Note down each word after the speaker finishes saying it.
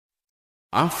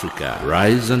Africa,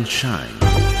 rise and shine.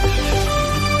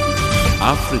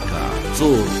 Africa,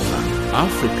 zorka.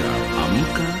 Africa,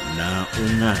 amka na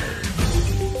ung'are.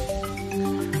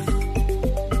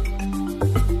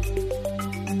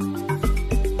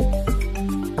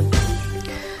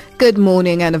 Good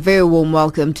morning and a very warm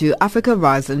welcome to Africa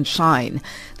Rise and Shine.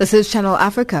 This is Channel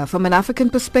Africa from an African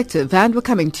perspective, and we're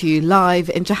coming to you live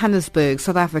in Johannesburg,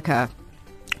 South Africa.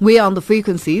 We are on the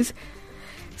frequencies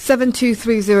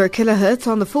 7230 kilohertz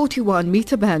on the 41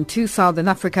 meter band to Southern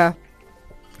Africa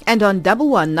and on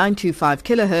 11925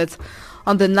 kilohertz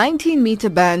on the 19 meter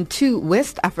band to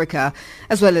West Africa,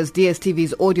 as well as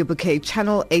DSTV's audio bouquet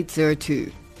channel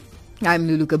 802. I'm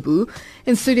Lulu Gabu,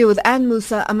 in studio with Ann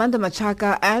Musa, Amanda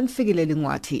Machaka and Figileli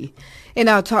Ngwati. In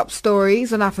our top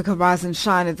stories on Africa Rise and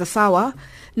Shine at this hour,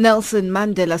 Nelson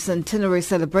Mandela centenary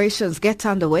celebrations get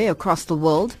underway across the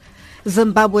world.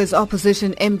 Zimbabwe's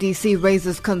opposition MDC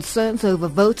raises concerns over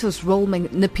voters' roll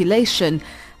manipulation,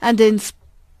 and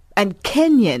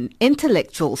Kenyan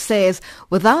intellectual says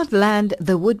without land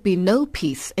there would be no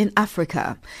peace in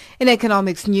Africa. In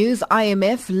economics news,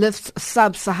 IMF lifts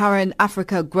sub-Saharan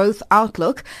Africa growth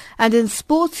outlook, and in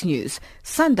sports news,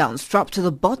 Sundowns drop to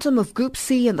the bottom of Group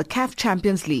C in the CAF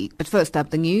Champions League. But first up,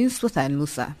 the news with Ann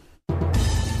Musa.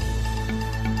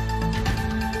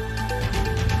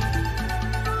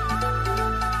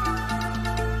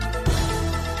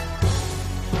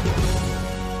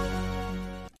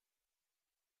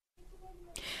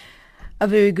 A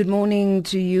very good morning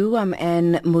to you. I'm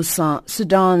Ann Musa.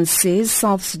 Sudan says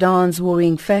South Sudan's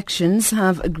warring factions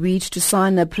have agreed to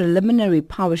sign a preliminary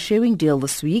power-sharing deal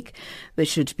this week, which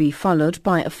should be followed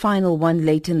by a final one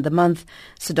later in the month.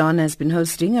 Sudan has been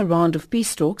hosting a round of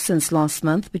peace talks since last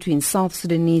month between South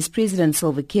Sudanese President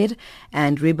Salva Kiir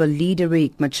and rebel leader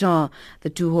Riek Machar.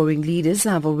 The two warring leaders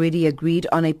have already agreed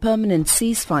on a permanent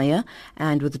ceasefire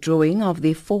and withdrawing of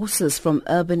their forces from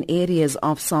urban areas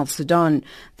of South Sudan.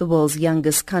 The world's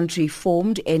youngest country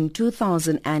formed in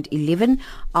 2011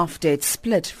 after it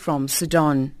split from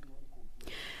Sudan.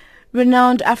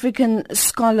 Renowned African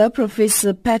scholar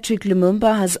Professor Patrick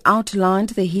Lumumba has outlined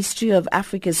the history of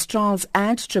Africa's trials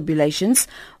and tribulations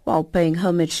while paying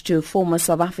homage to former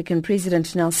South African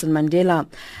President Nelson Mandela.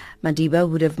 Madiba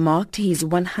would have marked his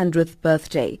 100th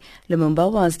birthday. Lumumba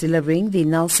was delivering the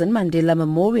Nelson Mandela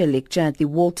Memorial Lecture at the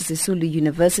Walter Sisulu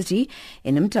University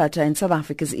in Mthatha in South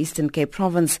Africa's Eastern Cape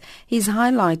Province. He's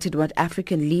highlighted what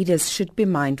African leaders should be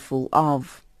mindful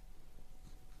of.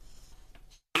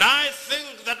 And I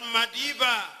think that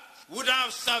Madiba would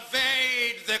have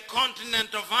surveyed the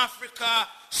continent of Africa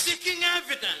seeking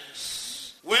evidence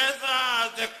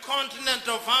whether the continent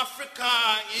of Africa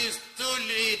is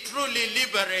truly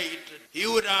liberated. He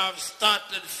would have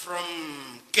started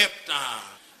from Cape Town.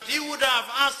 He would have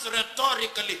asked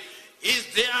rhetorically, is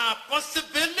there a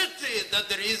possibility that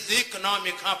there is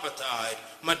economic apartheid?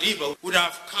 Madiba would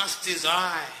have cast his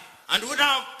eye and would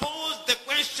have posed the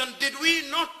question, did we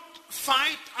not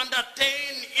fight and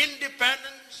attain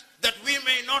independence that we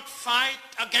may not fight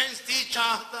against each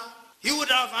other? He would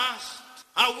have asked,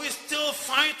 are we still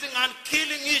fighting and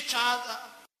killing each other?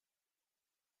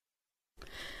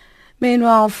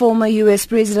 Meanwhile, former U.S.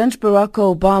 President Barack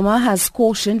Obama has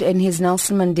cautioned in his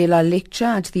Nelson Mandela lecture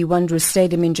at the Wanderers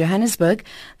Stadium in Johannesburg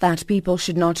that people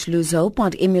should not lose hope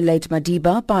and emulate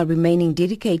Madiba by remaining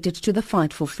dedicated to the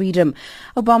fight for freedom.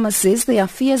 Obama says there are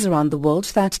fears around the world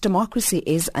that democracy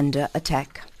is under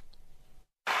attack.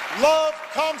 Love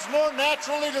comes more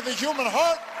naturally to the human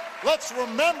heart. Let's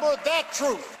remember that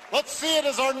truth. Let's see it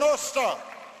as our North Star.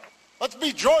 Let's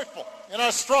be joyful in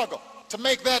our struggle to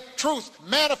make that truth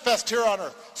manifest here on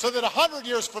earth so that 100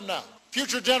 years from now,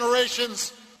 future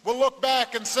generations will look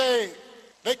back and say,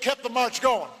 they kept the march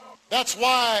going. That's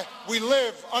why we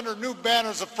live under new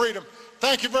banners of freedom.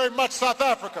 Thank you very much, South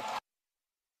Africa.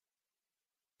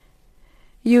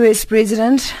 U.S.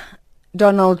 President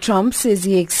Donald Trump says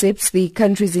he accepts the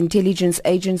country's intelligence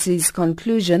agency's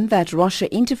conclusion that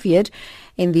Russia interfered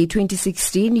in the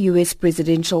 2016 U.S.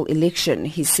 presidential election.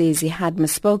 He says he had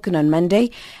misspoken on Monday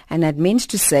and had meant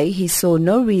to say he saw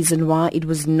no reason why it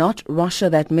was not Russia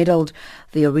that meddled.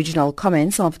 The original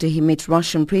comments after he met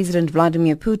Russian President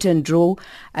Vladimir Putin drew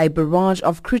a barrage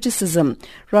of criticism.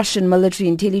 Russian military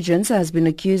intelligence has been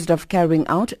accused of carrying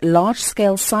out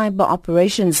large-scale cyber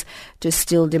operations to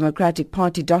steal Democratic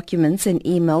Party documents and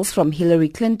emails from Hillary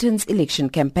Clinton's election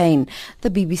campaign. The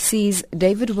BBC's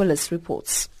David Willis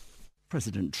reports.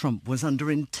 President Trump was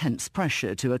under intense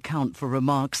pressure to account for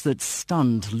remarks that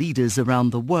stunned leaders around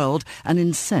the world and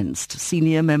incensed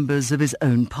senior members of his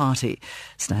own party.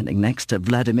 Standing next to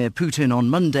Vladimir Putin on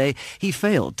Monday, he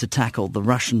failed to tackle the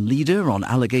Russian leader on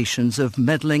allegations of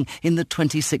meddling in the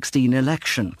 2016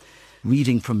 election.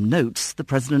 Reading from notes, the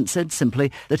president said simply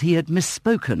that he had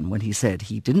misspoken when he said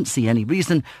he didn't see any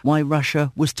reason why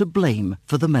Russia was to blame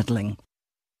for the meddling.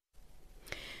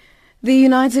 The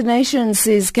United Nations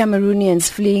says Cameroonians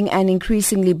fleeing an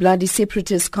increasingly bloody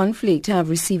separatist conflict have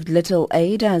received little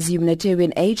aid as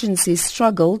humanitarian agencies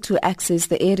struggle to access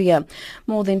the area.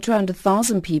 More than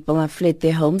 200,000 people have fled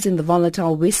their homes in the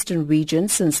volatile western region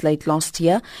since late last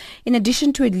year, in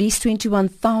addition to at least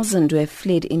 21,000 who have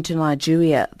fled into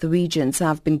Nigeria. The regions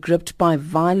have been gripped by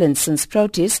violence since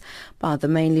protests by the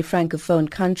mainly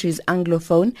francophone country's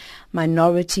Anglophone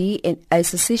minority in a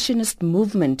secessionist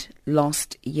movement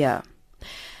last year.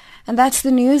 And that's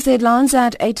the news headlines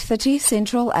at 8:30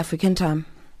 Central African Time.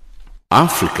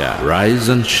 Africa, rise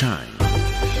and shine.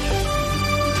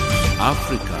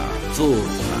 Africa,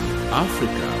 zorka.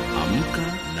 Africa, amka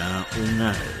na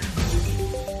ung'are.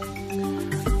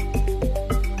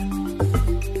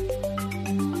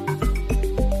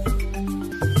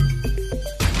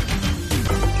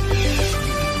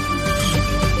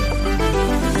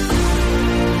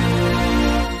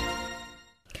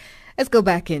 Let's go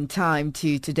back in time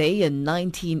to today in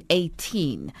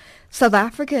 1918. South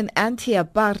African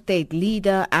anti-apartheid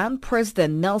leader and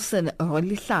President Nelson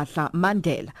Rolihlahla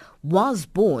Mandela was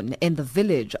born in the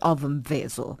village of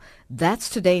Mvezo. That's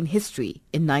today in history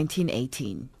in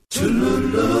 1918.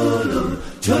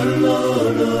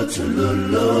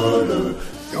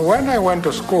 When I went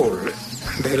to school,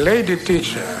 the lady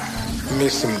teacher,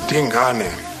 Miss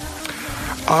Mdingane,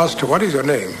 asked, "What is your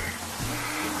name?"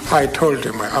 I told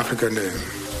him my African name,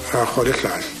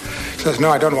 Rolihlahla. He says, "No,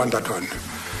 I don't want that one.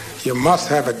 You must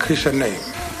have a Christian name."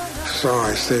 So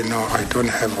I say, "No, I don't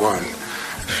have one."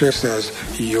 She says,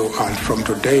 from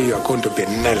today you are going to be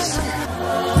Nelson.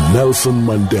 Nelson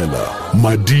Mandela,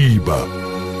 Madiba.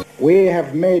 We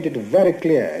have made it very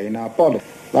clear in our policy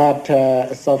that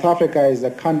South Africa is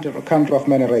a country of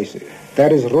many races.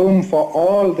 There is room for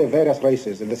all the various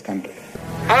races in this country.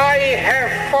 I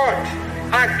have fought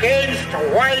against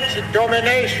white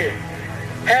domination,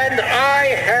 and I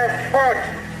have fought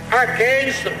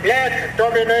against black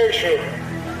domination.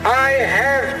 I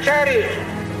have cherished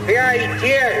the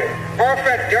idea of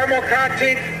a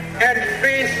democratic and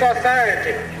free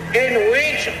society in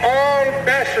which all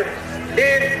persons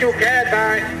live together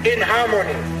in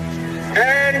harmony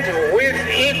and with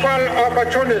equal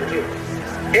opportunity.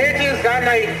 It is an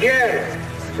ideal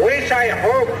which I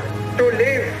hope to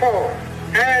live for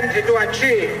and to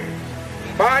achieve.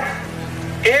 But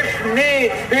if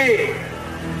need be,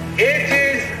 it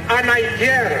is an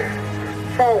ideal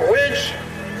for which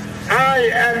I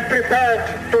am prepared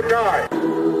to die.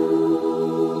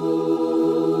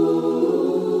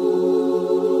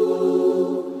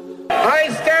 I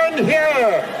stand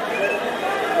here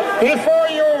before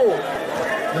you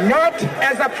not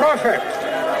as a prophet,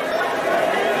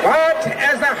 but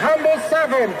as a humble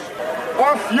servant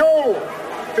of you,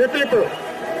 the people.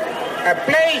 I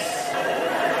place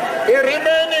the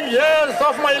remaining years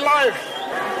of my life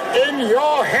in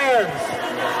your hands.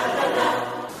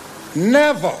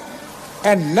 Never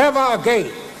and never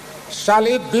again shall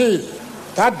it be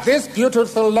that this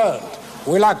beautiful land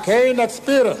will again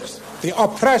experience the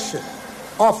oppression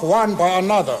of one by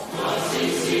another.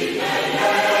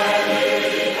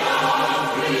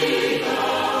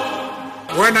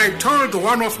 When I told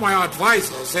one of my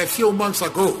advisors a few months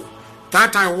ago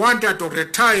that I wanted to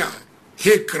retire,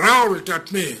 he growled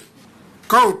at me,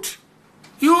 quote,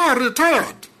 "You are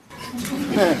retired."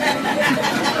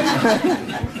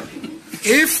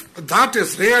 If that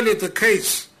is really the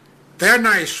case, then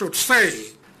I should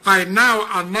say I now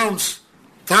announce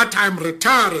that I'm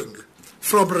retiring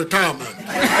from retirement.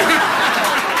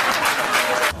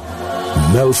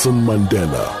 Nelson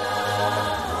Mandela,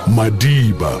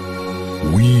 Madiba,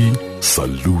 we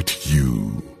salute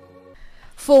you.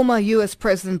 Former U.S.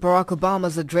 President Barack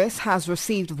Obama's address has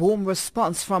received warm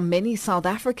response from many South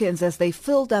Africans as they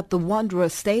filled up the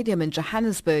Wanderers Stadium in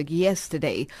Johannesburg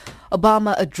yesterday.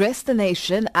 Obama addressed the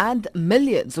nation and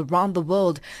millions around the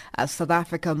world as South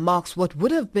Africa marks what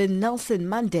would have been Nelson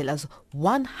Mandela's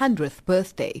 100th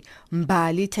birthday.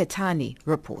 Mbali Tetani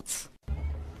reports.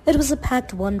 It was a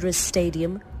packed Wanderers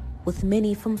Stadium with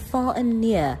many from far and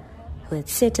near who had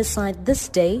set aside this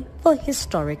day for a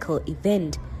historical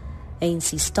event.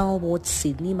 ANC stalwart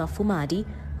Sidney Mafumadi,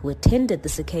 who attended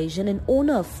this occasion in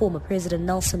honor of former President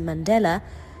Nelson Mandela,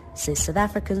 says South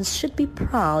Africans should be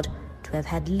proud to to have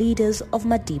had leaders of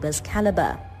Madiba's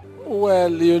caliber.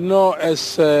 Well, you know, as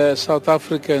South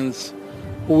Africans,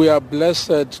 we are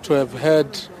blessed to have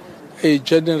had a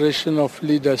generation of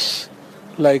leaders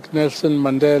like Nelson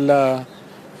Mandela,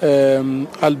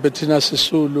 Albertina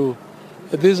Sisulu.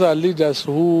 These are leaders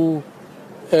who,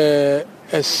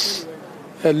 as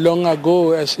long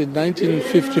ago as in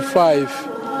 1955,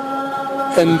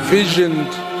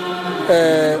 envisioned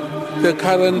the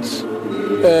current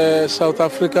South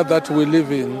Africa that we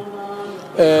live in.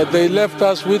 They left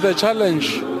us with a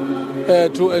challenge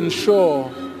to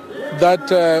ensure that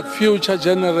future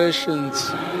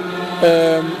generations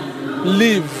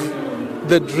live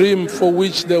the dream for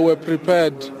which they were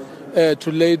prepared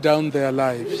to lay down their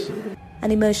lives.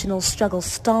 An emotional struggle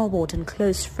stalwart and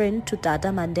close friend to Tata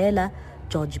Mandela,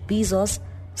 George Bizos,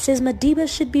 says Madiba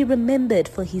should be remembered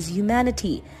for his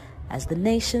humanity as the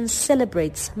nation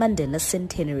celebrates Mandela's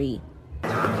centenary.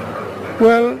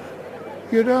 Well,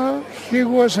 you know, he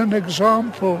was an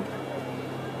example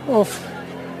of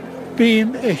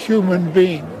being a human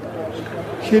being.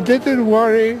 He didn't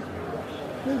worry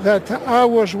that I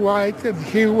was white and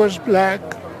he was black,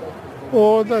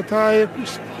 or that I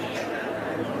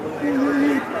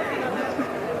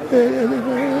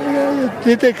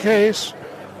did a case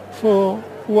for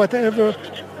whatever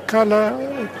color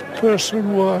a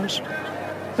person was.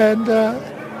 And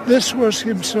this was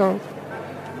himself.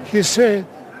 He said,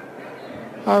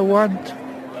 I want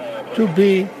to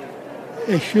be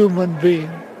a human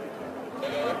being.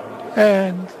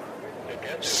 And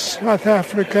South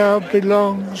Africa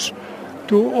belongs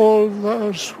to all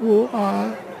those who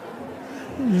are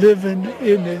living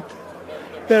in it.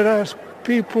 There are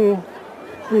people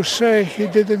who say he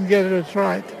didn't get it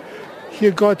right.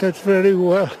 He got it very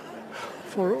well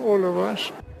for all of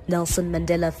us. Nelson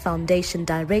Mandela Foundation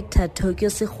Director Tokyo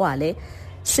Sehwale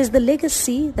says the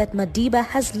legacy that Madiba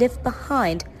has left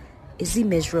behind is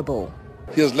immeasurable.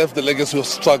 He has left the legacy of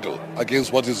struggle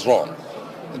against what is wrong.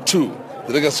 And 2,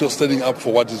 the legacy of standing up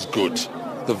for what is good,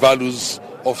 the values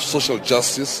of social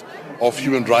justice, of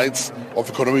human rights, of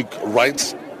economic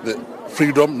rights, the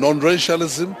freedom,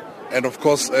 non-racialism, and of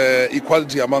course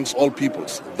equality amongst all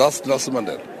peoples. That's Nelson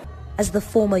Mandela. As the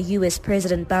former US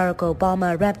President Barack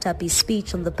Obama wrapped up his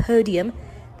speech on the podium,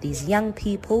 these young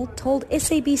people told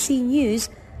SABC News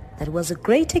that it was a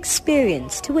great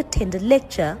experience to attend a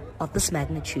lecture of this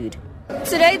magnitude.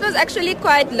 Today it was actually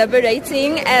quite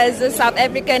liberating as a South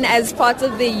African, as part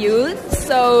of the youth.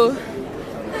 So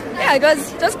yeah,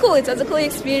 it was cool. It was a cool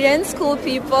experience, cool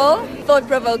people,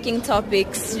 thought-provoking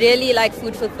topics, really like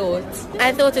food for thought.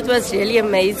 I thought it was really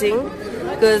amazing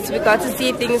because we got to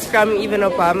see things from even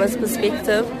Obama's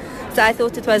perspective. So I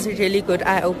thought it was a really good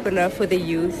eye-opener for the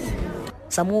youth.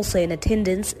 Some also in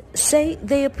attendance say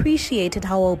they appreciated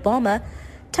how Obama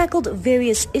tackled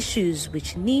various issues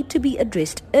which need to be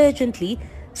addressed urgently,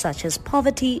 such as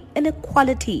poverty,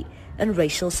 inequality, and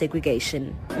racial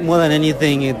segregation. More than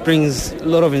anything, it brings a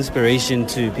lot of inspiration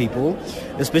to people,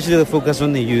 especially the focus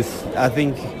on the youth. I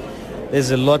think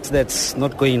there's a lot that's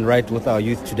not going right with our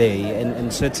youth today,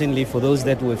 and certainly for those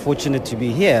that were fortunate to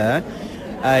be here,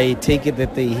 I take it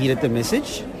that they heeded the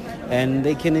message and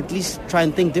they can at least try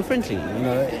and think differently. You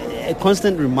know, a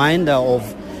constant reminder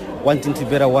of wanting to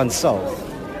better oneself,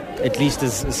 at least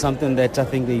is something that I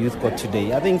think the youth got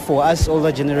today. I think for us,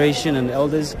 older generation and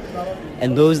elders,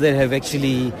 and those that have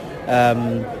actually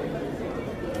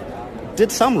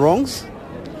did some wrongs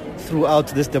throughout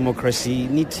this democracy,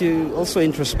 need to also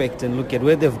introspect and look at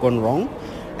where they've gone wrong.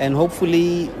 And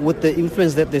hopefully, with the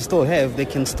influence that they still have, they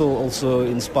can still also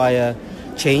inspire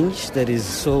change that is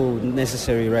so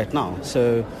necessary right now.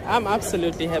 So I'm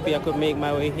absolutely happy I could make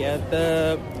my way here.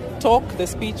 The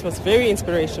speech was very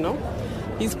inspirational.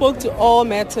 He spoke to all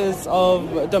matters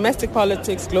of domestic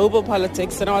politics, global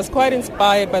politics, and I was quite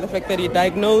inspired by the fact that he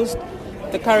diagnosed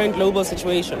the current global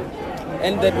situation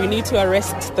and that we need to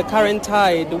arrest the current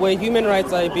tide where human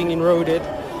rights are being eroded,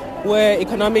 where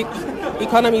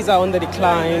economies are on the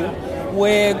decline,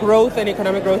 where growth and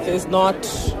economic growth is not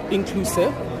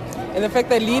inclusive, and the fact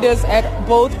that leaders at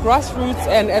both grassroots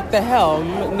and at the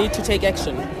helm need to take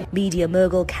action. Media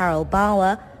mogul Carol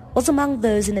Bauer was among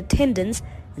those in attendance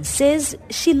and says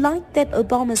she liked that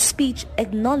Obama's speech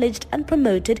acknowledged and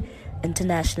promoted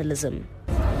internationalism.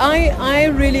 I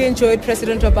really enjoyed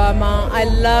President Obama. I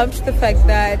loved the fact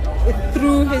that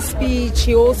through his speech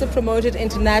he also promoted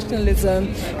internationalism,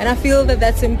 and I feel that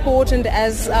that's important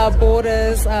as our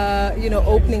borders are,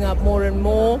 opening up more and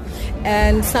more,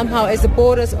 and somehow as the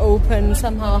borders open,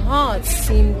 somehow hearts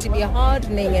seem to be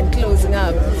hardening and closing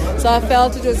up. So I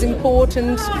felt it was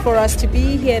important for us to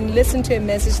be here and listen to a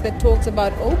message that talks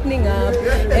about opening up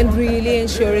and really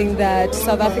ensuring that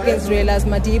South Africans realize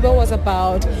Madiba was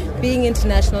about being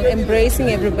international, embracing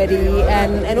everybody,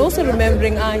 and also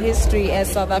remembering our history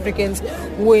as South Africans,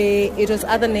 where it was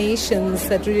other nations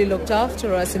that really looked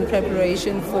after us in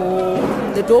preparation for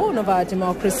the dawn of our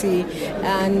democracy.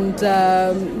 And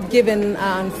given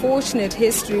our unfortunate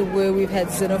history where we've had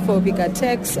xenophobic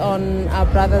attacks on our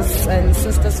brothers and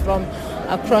sisters from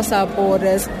across our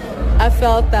borders, I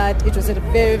felt that it was a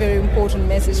very, very important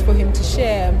message for him to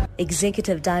share.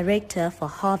 Executive Director for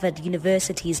Harvard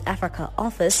University's Africa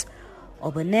office,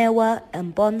 Obonewa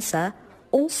Mbonsa,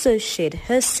 also shared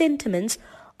her sentiments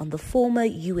on the former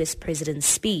U.S. president's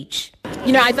speech.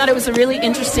 I thought it was a really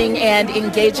interesting and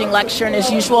engaging lecture, and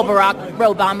as usual, Barack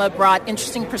Obama brought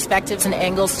interesting perspectives and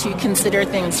angles to consider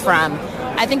things from.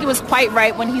 I think it was quite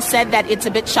right when he said that it's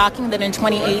a bit shocking that in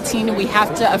 2018 we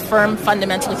have to affirm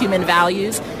fundamental human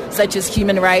values such as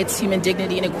human rights, human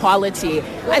dignity, and equality.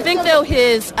 I think, though,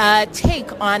 his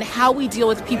take on how we deal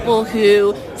with people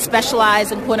who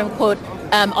specialize in quote-unquote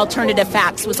alternative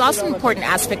facts was also an important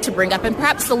aspect to bring up, and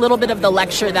perhaps a little bit of the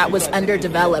lecture that was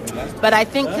underdeveloped. But I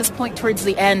think his point towards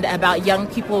the end about young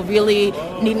people really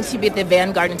needing to be at the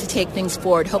vanguard and to take things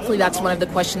forward, hopefully that's one of the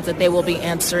questions that they will be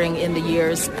answering in the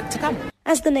years to come.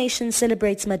 As the nation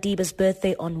celebrates Madiba's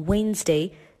birthday on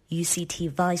Wednesday, UCT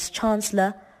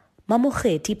Vice-Chancellor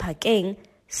Mamokgethi Phakeng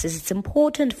says it's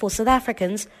important for South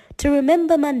Africans to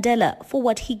remember Mandela for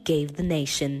what he gave the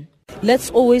nation. Let's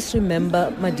always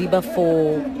remember Madiba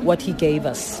for what he gave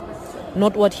us,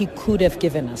 not what he could have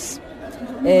given us.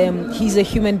 He's a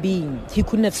human being. He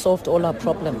couldn't have solved all our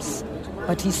problems,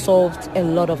 but he solved a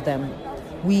lot of them.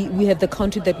 We have the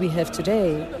country that we have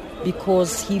today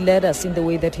because he led us in the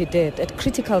way that he did at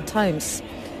critical times.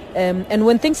 And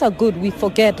when things are good, we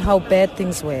forget how bad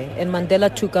things were. And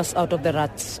Mandela took us out of the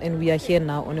ruts, and we are here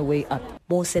now on a way up.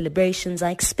 More celebrations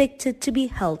are expected to be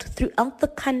held throughout the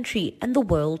country and the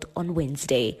world on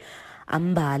Wednesday.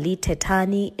 Ambali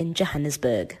Tetani in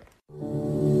Johannesburg.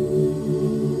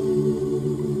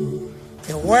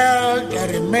 A world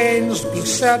that remains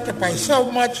beset by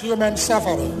so much human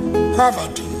suffering,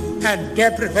 poverty, and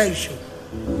deprivation.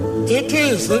 It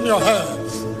is in your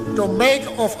hands to make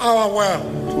of our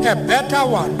world a better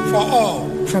one for all.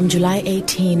 From July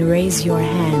 18, raise your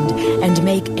hand and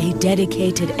make a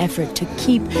dedicated effort to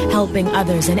keep helping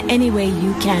others in any way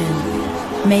you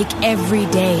can. Make every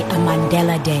day a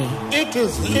Mandela Day. It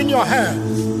is in your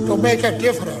hands to make a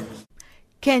difference.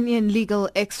 Kenyan legal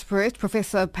expert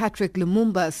Professor Patrick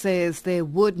Lumumba says there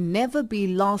would never be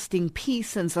lasting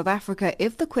peace in South Africa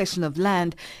if the question of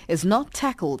land is not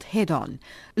tackled head-on.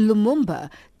 Lumumba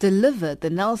delivered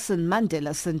the Nelson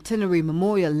Mandela Centenary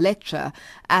Memorial Lecture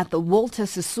at the Walter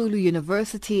Sisulu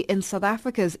University in South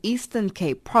Africa's Eastern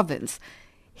Cape Province.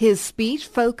 His speech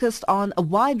focused on a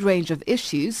wide range of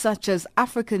issues such as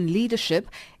African leadership,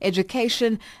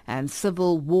 education and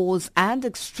civil wars and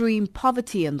extreme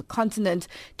poverty on the continent,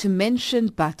 to mention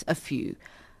but a few.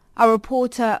 Our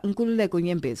reporter Nkululeko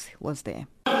Nyembezi was there.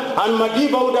 And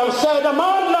Madiba would have said,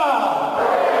 Amandla,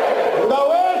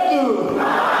 Ngawetu,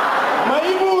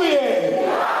 Maibuye,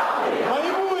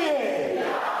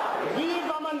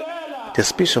 Viva Mandela. The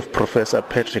speech of Professor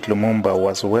Patrick Lumumba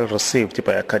was well received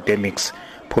by academics,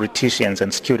 politicians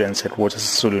and students at Walter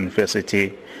Sisulu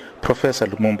University. Professor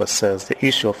Lumumba says the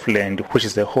issue of land, which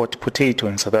is a hot potato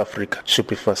in South Africa, should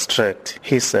be fast-tracked.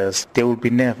 He says there will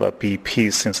never be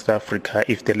peace in South Africa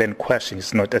if the land question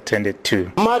is not attended to.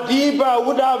 Madiba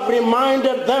would have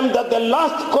reminded them that the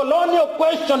last colonial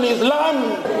question is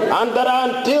land, and that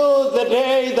until the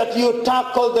day that you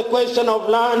tackle the question of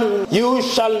land, you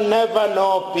shall never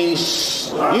know peace.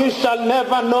 You shall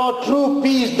never know true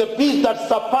peace, the peace that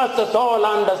surpasses all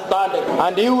understanding.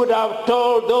 And he would have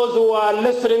told those who are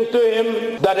listening to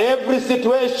him that every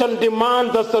situation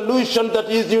demands a solution that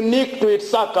is unique to its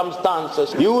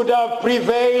circumstances. You would have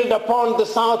prevailed upon the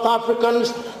South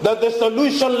Africans that the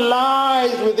solution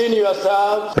lies within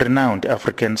yourselves. Renowned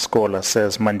African scholar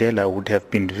says Mandela would have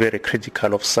been very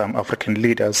critical of some African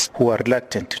leaders who are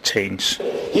reluctant to change.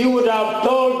 He would have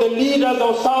told the leaders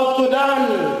of South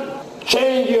Sudan,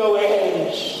 change your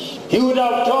ways. He would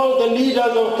have told the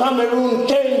leaders of Cameroon,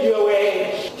 change your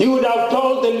ways. He would have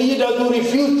told the leaders who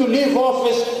refuse to leave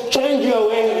office, change your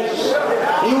ways.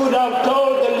 He would have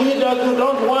told the leaders who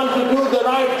don't want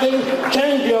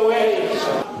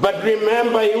But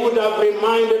remember, he would have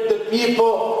reminded the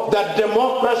people that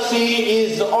democracy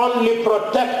is only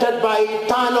protected by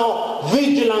eternal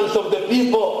vigilance of the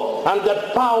people, and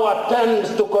that power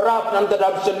tends to corrupt, and that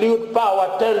absolute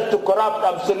power tends to corrupt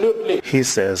absolutely. He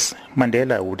says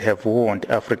Mandela would have warned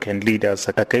African leaders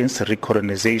against the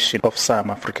recolonization of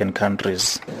some African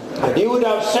countries. And he would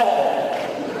have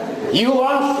said, you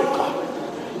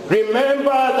Africa,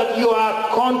 remember that you are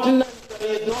a continent that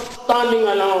is not standing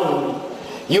alone.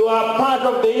 You are part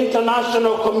of the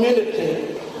international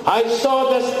community. I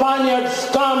saw the Spaniards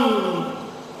come.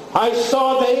 I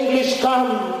saw the English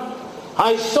come.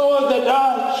 I saw the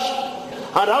Dutch.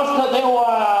 And after they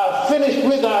were finished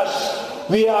with us,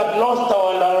 we had lost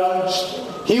our lands.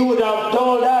 He would have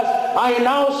told us, I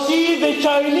now see the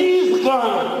Chinese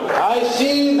come. I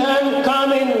see them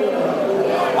coming.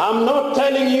 I'm not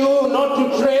telling you not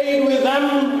to trade with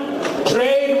them,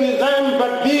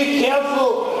 but be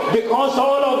careful, because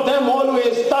all of them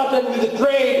always started with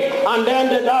trade and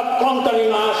ended up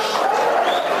conquering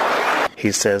us.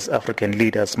 He says African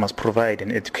leaders must provide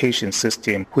an education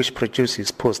system which produces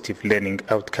positive learning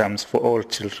outcomes for all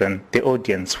children. The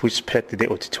audience, which packed the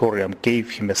auditorium,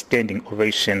 gave him a standing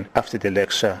ovation after the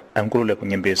lecture. I'm Gulule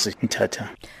Kunyembezi, Mthatha.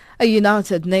 A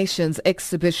United Nations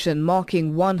exhibition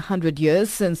marking 100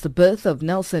 years since the birth of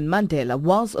Nelson Mandela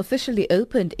was officially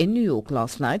opened in New York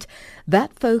last night.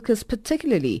 That focused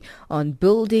particularly on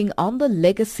building on the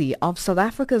legacy of South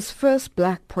Africa's first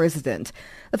black president.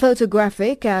 The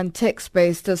photographic and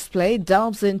text-based display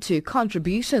delves into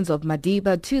contributions of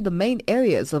Madiba to the main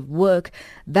areas of work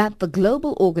that the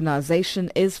global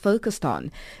organization is focused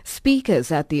on.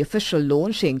 Speakers at the official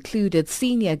launch included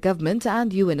senior government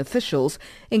and UN officials,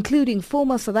 including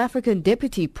former South African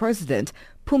Deputy President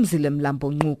Phumzile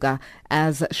Mlambo-Ngcuka,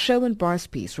 as Sherwin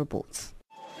Bryce-Peace reports.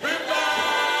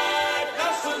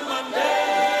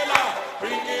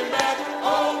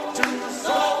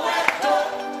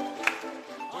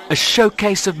 A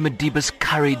showcase of Madiba's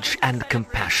courage and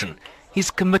compassion,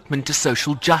 his commitment to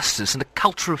social justice and a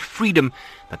culture of freedom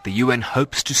that the UN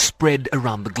hopes to spread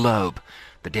around the globe.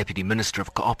 The Deputy Minister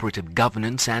of Cooperative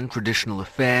Governance and Traditional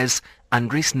Affairs,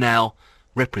 Andries Nel,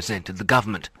 represented the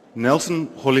government. Nelson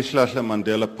Rolihlahla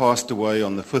Mandela passed away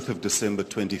on the 5th of December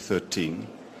 2013,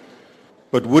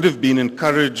 but would have been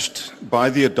encouraged by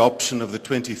the adoption of the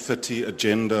 2030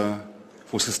 Agenda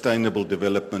for Sustainable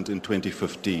Development in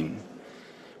 2015.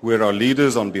 Where our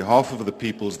leaders, on behalf of the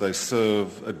peoples they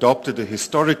serve, adopted a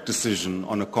historic decision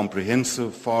on a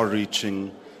comprehensive,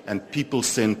 far-reaching and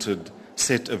people-centered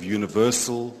set of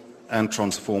universal and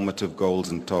transformative goals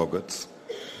and targets.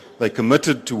 They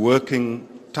committed to working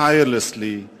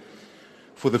tirelessly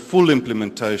for the full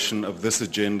implementation of this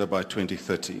agenda by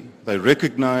 2030. They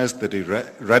recognized that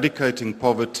eradicating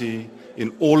poverty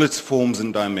in all its forms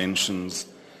and dimensions,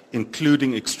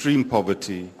 including extreme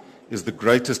poverty, is the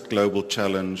greatest global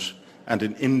challenge and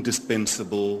an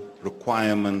indispensable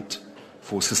requirement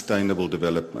for sustainable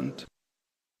development.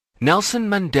 Nelson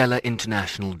Mandela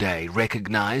International Day,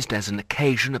 recognized as an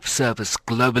occasion of service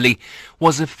globally,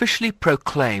 was officially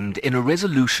proclaimed in a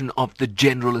resolution of the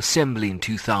General Assembly in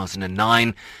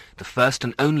 2009, the first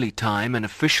and only time an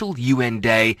official UN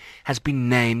Day has been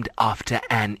named after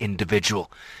an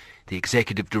individual. The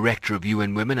Executive Director of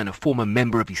UN Women and a former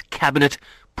member of his cabinet,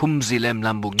 Phumzile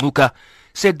Mlambo-Ngcuka,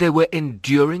 said there were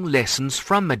enduring lessons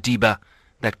from Madiba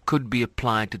that could be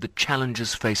applied to the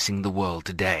challenges facing the world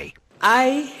today.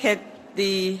 I had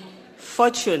the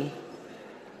fortune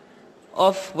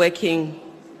of working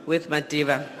with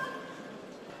Madiba.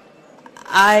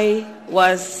 I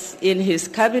was in his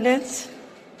cabinet,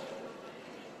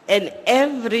 and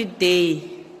every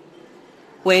day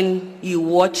when you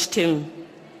watched him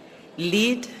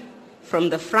lead from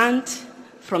the front,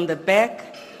 from the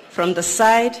back, from the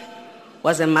side,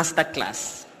 was a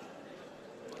masterclass.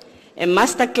 A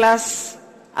masterclass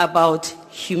about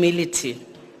humility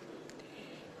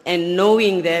and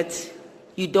knowing that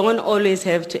you don't always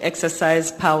have to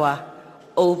exercise power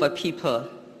over people.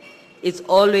 It's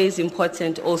always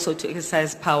important also to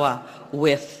exercise power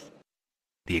with.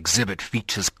 The exhibit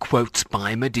features quotes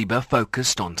by Madiba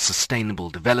focused on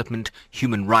sustainable development,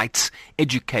 human rights,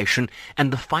 education,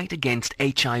 and the fight against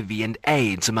HIV and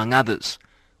AIDS, among others,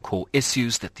 core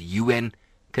issues that the UN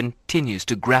continues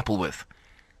to grapple with.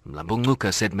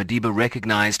 Mlambo-Ngcuka said Madiba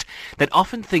recognized that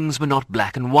often things were not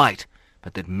black and white,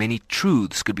 but that many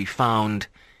truths could be found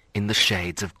in the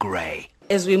shades of grey.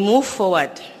 As we move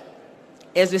forward,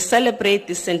 as we celebrate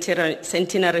this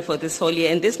centenary for this whole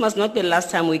year, and this must not be the last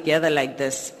time we gather like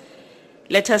this,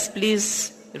 let us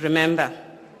please remember,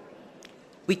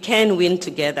 we can win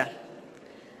together.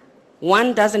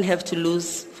 One doesn't have to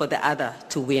lose for the other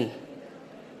to win.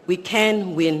 We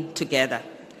can win together.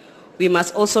 We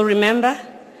must also remember,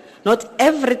 not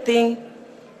everything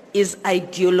is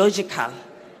ideological.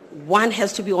 One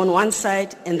has to be on one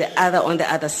side and the other on the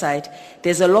other side.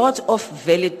 There's a lot of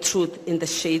valid truth in the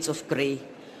shades of gray.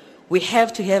 We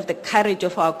have to have the courage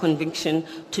of our conviction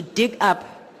to dig up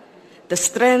the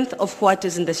strength of what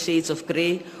is in the shades of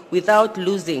gray without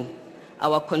losing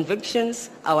our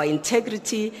convictions, our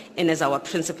integrity, and as our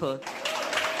principle.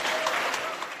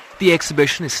 The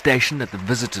exhibition is stationed at the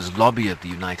visitors' lobby of the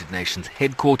United Nations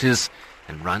headquarters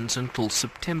and runs until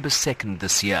September 2nd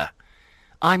this year.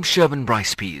 I'm Shervin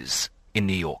Bryce-Pease in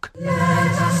New York. Let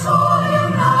us all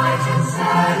unite and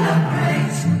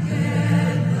celebrate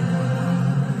together.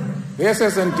 This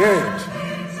is indeed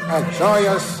a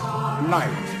joyous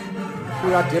night.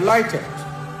 We are delighted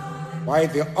by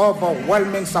the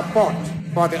overwhelming support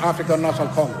for the African National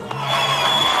Congress.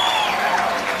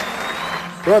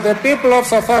 To the people of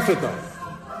South Africa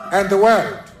and the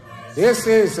world, this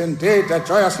is indeed a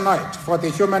joyous night for the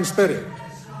human spirit.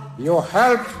 Your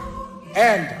help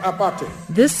and apartheid.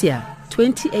 This year,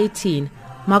 2018,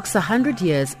 marks 100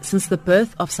 years since the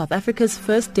birth of South Africa's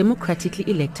first democratically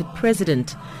elected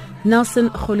president, Nelson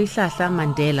Rolihlahla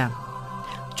Mandela.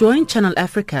 Join Channel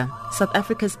Africa, South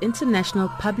Africa's international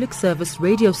public service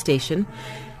radio station,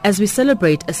 as we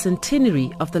celebrate a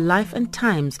centenary of the life and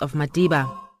times of Madiba.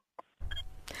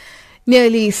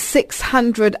 Nearly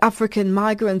 600 African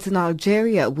migrants in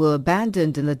Algeria were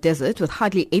abandoned in the desert with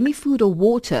hardly any food or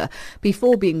water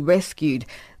before being rescued.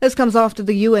 This comes after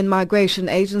the UN Migration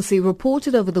Agency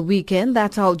reported over the weekend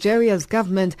that Algeria's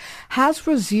government has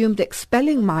resumed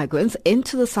expelling migrants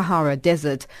into the Sahara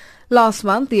Desert. Last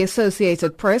month, the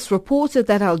Associated Press reported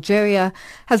that Algeria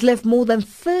has left more than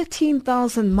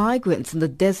 13,000 migrants in the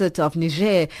desert of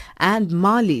Niger and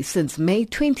Mali since May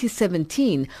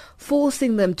 2017,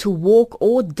 forcing them to walk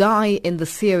or die in the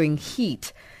searing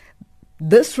heat.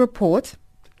 This report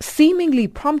seemingly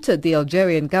prompted the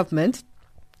Algerian government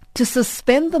to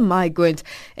suspend the migrant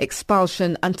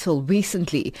expulsion until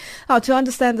recently. Now, to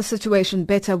understand the situation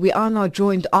better, we are now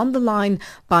joined on the line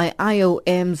by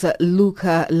IOM's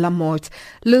Luca Lamort.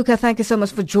 Luca, thank you so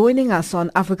much for joining us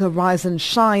on Africa Rise and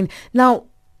Shine. Now,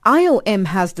 IOM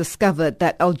has discovered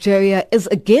that Algeria is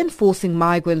again forcing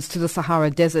migrants to the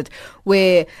Sahara Desert,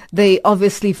 where they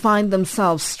obviously find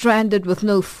themselves stranded with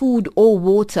no food or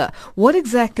water. What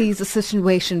exactly is the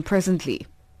situation presently?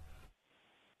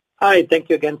 Hi, thank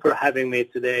you again for having me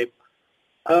today.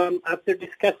 After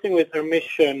discussing with our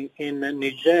mission in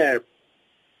Niger,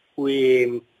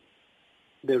 the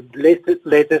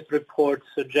latest report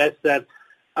suggests that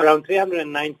around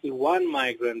 391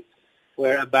 migrants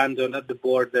were abandoned at the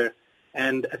border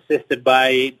and assisted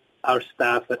by our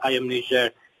staff at IOM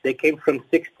Niger. They came from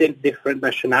 16 different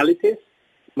nationalities,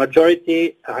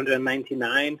 majority,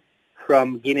 199,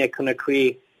 from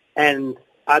Guinea-Conakry, and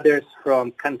others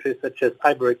from countries such as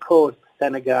Ivory Coast,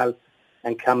 Senegal,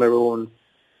 and Cameroon.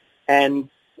 And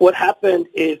what happened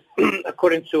is,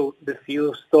 according to the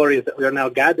few stories that we are now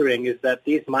gathering, is that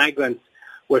these migrants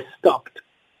were stopped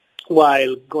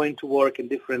while going to work in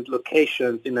different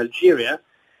locations in Algeria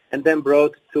and then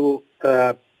brought to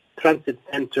a transit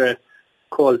center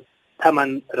called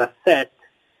Taman Rasset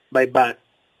by bus.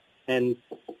 And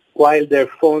while their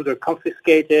phones were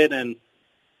confiscated and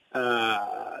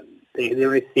they didn't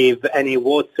receive any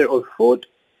water or food,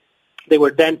 they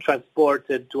were then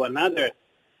transported to another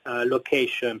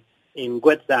location in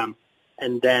Guetzam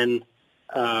and then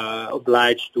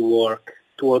obliged to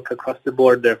work across the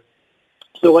border.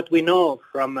 So what we know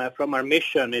from our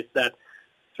mission is that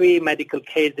 3 medical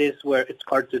cases were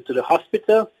escorted to the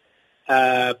hospital.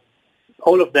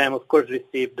 All of them, of course,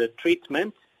 received the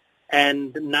treatment,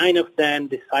 and 9 of them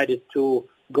decided to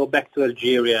go back to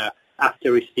Algeria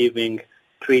after receiving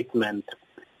treatment.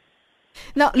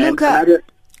 Now, Luca,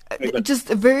 just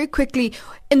very quickly,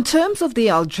 in terms of the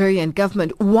Algerian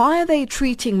government, why are they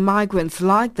treating migrants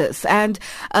like this? And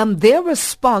their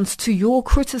response to your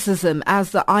criticism as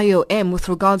the IOM with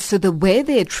regards to the way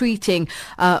they're treating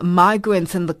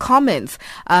migrants in the comments,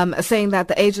 saying that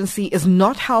the agency is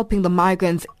not helping the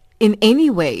migrants in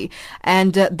any way,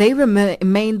 and they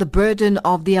remain the burden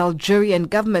of the Algerian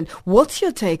government. What's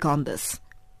your take on this?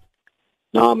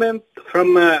 No, ma'am,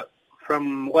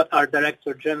 from what our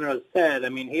Director General said,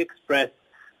 he expressed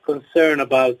concern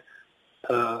about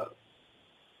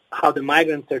how the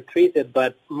migrants are treated,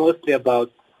 but mostly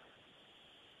about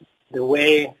the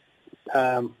way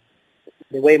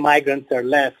migrants are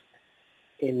left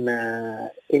in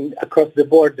across the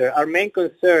border. Our main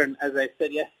concern, as I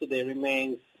said yesterday,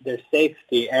 remains their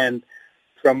safety. And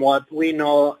from what we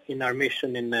know in our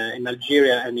mission in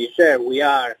Algeria and Niger, we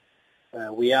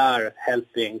are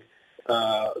helping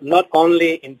not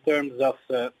only in terms of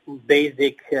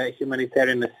basic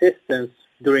humanitarian assistance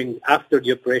after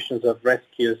the operations of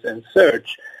rescues and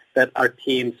search that our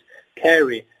teams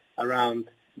carry around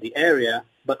the area,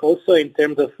 but also in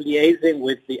terms of liaising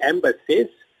with the embassies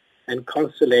and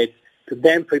consulates to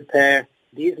then prepare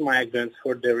these migrants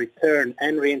for their return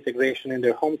and reintegration in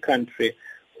their home country.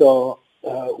 So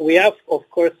we are, of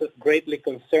course, greatly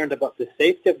concerned about the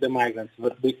safety of the migrants,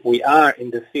 but we are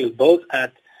in the field both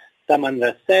at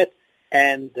Tamanrasset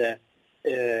and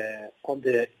on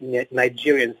the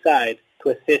Nigerian side to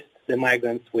assist the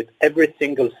migrants with every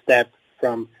single step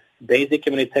from basic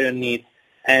humanitarian needs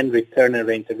and return and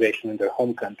reintegration in their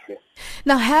home country.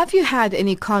 Now, have you had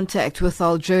any contact with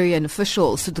Algerian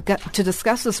officials to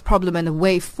discuss this problem and a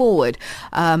way forward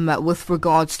with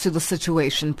regards to the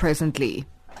situation presently?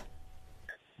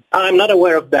 I'm not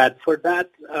aware of that. For that,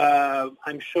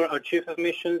 I'm sure our chief of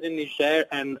missions in Niger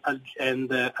and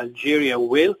Algeria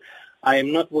will. I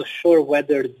am not sure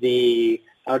whether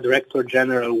our Director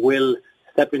General will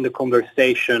step in the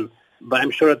conversation, but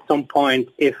I'm sure at some point,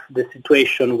 if the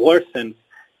situation worsens,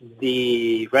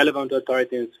 the relevant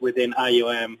authorities within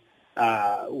IOM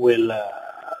will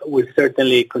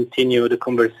certainly continue the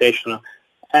conversation.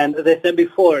 And as I said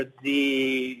before,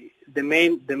 the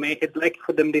main, it's like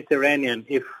for the Mediterranean,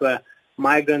 if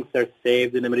migrants are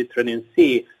saved in the Mediterranean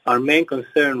Sea, our main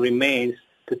concern remains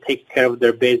to take care of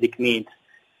their basic needs.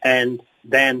 And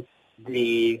then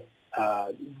the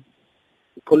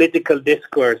political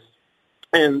discourse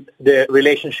and the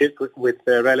relationship with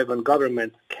the relevant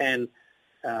government can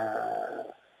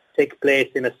take place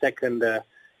in a second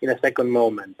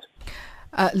moment.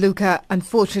 Luca,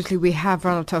 unfortunately, we have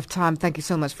run out of time. Thank you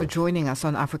so much for joining us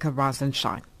on Africa Rise and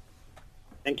Shine.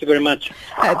 Thank you very much.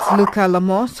 It's Luca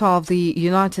Lamotte of the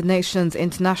United Nations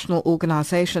International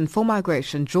Organization for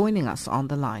Migration joining us on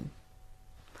the line.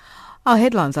 Our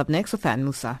headlines up next with Ann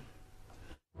Musa.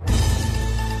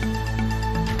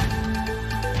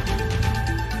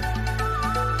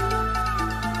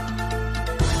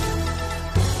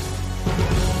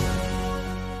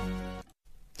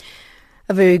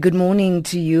 A very good morning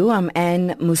to you. I'm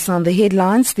Anne Musa. The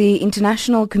headlines. The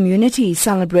international community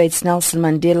celebrates Nelson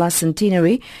Mandela's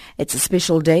centenary. It's a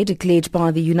special day declared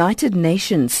by the United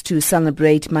Nations to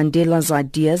celebrate Mandela's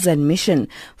ideas and mission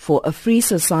for a free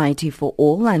society for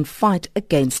all and fight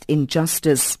against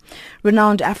injustice.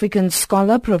 Renowned African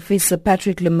scholar Professor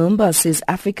Patrick Lumumba says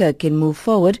Africa can move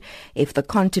forward if the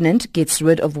continent gets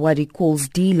rid of what he calls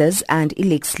dealers and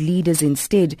elects leaders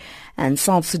instead. And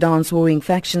South Sudan's warring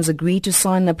factions agree to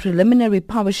sign a preliminary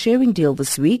power-sharing deal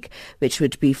this week, which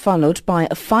would be followed by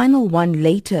a final one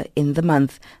later in the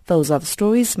month. Those are the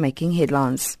stories making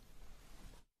headlines.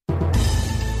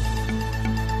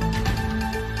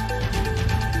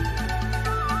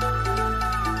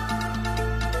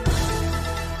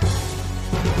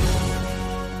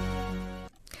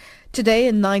 Today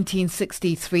in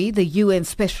 1963, the UN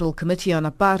Special Committee on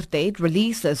Apartheid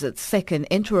releases its second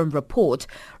interim report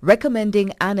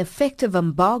recommending an effective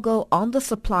embargo on the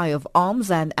supply of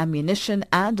arms and ammunition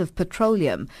and of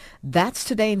petroleum. That's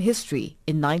today in history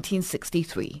in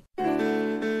 1963.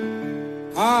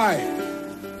 I,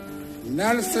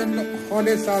 Nelson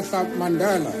Rolihlahla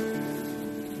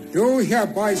Mandela, do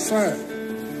hereby swear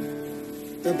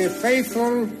to be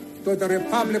faithful to the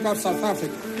Republic of South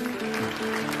Africa.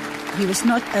 He was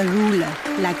not a ruler,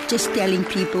 like just telling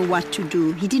people what to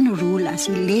do. He didn't rule us,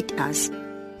 he led us.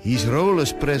 His role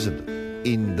as president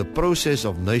in the process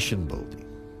of nation building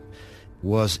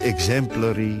was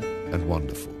exemplary and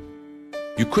wonderful.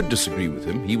 You could disagree with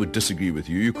him, he would disagree with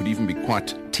you, you could even be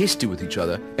quite testy with each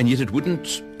other, and yet it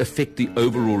wouldn't affect the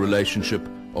overall relationship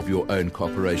of your own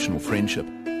cooperation or friendship.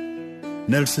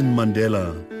 Nelson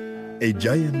Mandela, a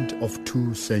giant of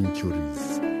 2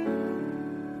 centuries.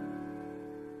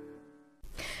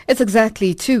 It's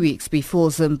exactly 2 weeks before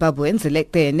Zimbabweans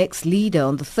elect their next leader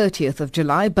on the 30th of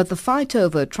July, but the fight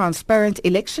over transparent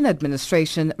election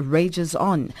administration rages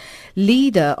on.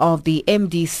 Leader of the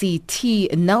MDC-T,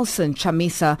 Nelson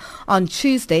Chamisa, on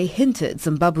Tuesday hinted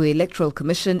Zimbabwe Electoral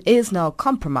Commission is now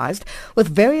compromised with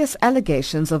various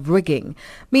allegations of rigging.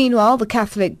 Meanwhile, the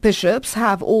Catholic bishops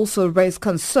have also raised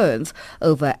concerns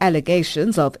over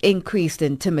allegations of increased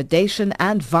intimidation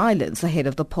and violence ahead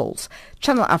of the polls.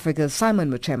 Channel Africa's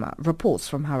Simon Muchema reports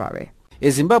from Harare.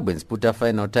 As Zimbabweans put a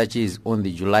final touches on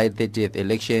the July 30th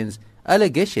elections,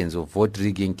 allegations of vote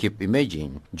rigging keep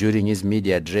emerging. During his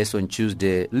media address on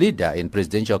Tuesday, leader and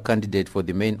presidential candidate for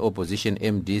the main opposition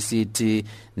MDC-T,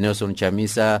 Nelson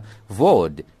Chamisa,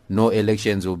 vowed no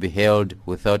elections will be held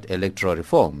without electoral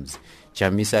reforms.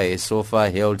 Chamisa has so far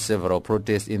held several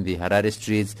protests in the Harare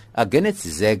streets against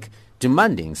ZEC,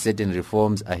 demanding certain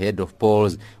reforms ahead of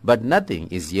polls, but nothing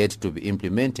is yet to be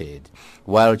implemented.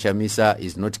 While Chamisa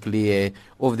is not clear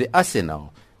of the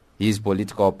arsenal his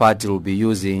political party will be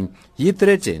using, he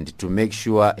threatened to make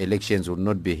sure elections will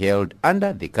not be held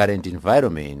under the current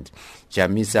environment.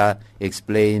 Chamisa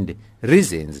explained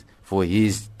reasons for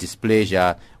his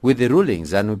displeasure with the ruling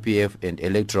ZANU-PF and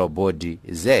electoral body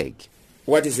ZEC.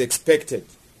 What is expected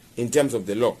in terms of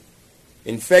the law.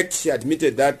 In fact, she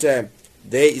admitted that there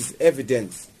is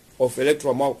evidence of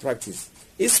electoral malpractice,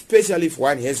 especially if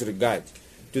one has regard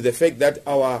to the fact that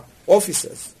our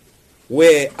officers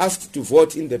were asked to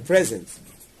vote in the presence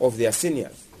of their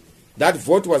seniors. That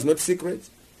vote was not secret.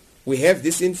 We have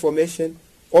this information.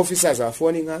 Officers are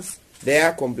phoning us. They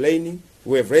are complaining.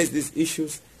 We have raised these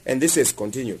issues, and this has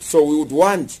continued. So we would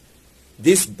want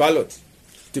this ballot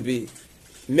to be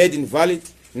made invalid,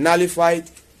 nullified,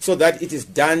 so that it is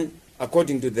done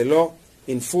according to the law,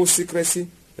 in full secrecy,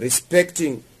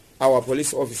 respecting our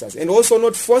police officers, and also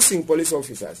not forcing police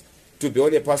officers to be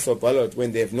on a postal ballot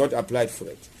when they have not applied for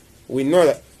it. We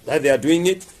know that they are doing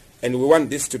it, and we want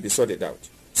this to be sorted out.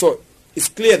 So it's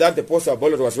clear that the postal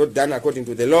ballot was not done according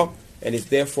to the law, and is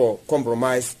therefore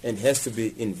compromised and has to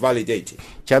be invalidated.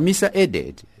 Chamisa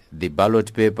added the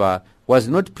ballot paper was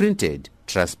not printed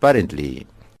transparently.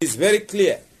 It's very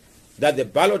clear that the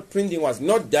ballot printing was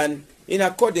not done in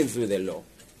accordance with the law.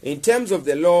 In terms of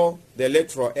the law, the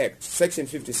Electoral Act, Section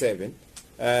 57,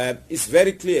 it's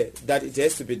very clear that it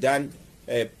has to be done,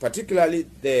 particularly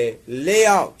the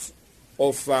layout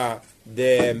of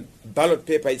the ballot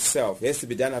paper itself has to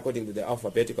be done according to the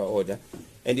alphabetical order.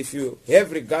 And if you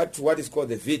have regard to what is called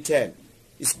the V10,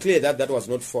 it's clear that that was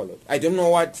not followed. I don't know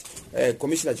what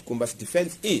Commissioner Chikumba's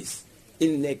defense is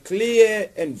in a clear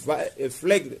and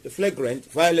flagrant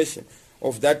violation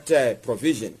of that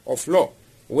provision of law,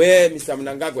 where Mr.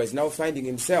 Mnangagwa is now finding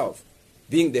himself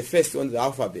being the first on the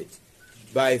alphabet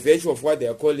by virtue of what they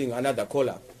are calling another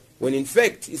caller, when in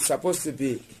fact it's supposed to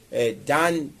be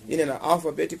done in an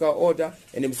alphabetical order,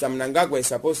 and Mr. Mnangagwa is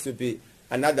supposed to be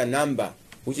another number,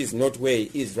 which is not where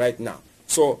he is right now.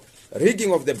 So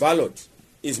rigging of the ballot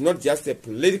is not just a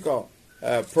political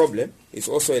problem, it's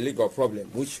also a legal problem,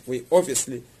 which we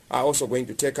obviously are also going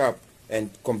to take up and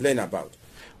complain about.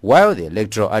 While the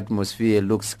electoral atmosphere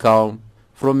looks calm,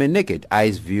 from a naked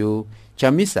eye's view,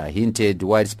 Chamisa hinted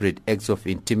widespread acts of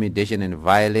intimidation and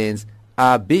violence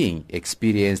are being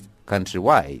experienced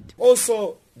countrywide.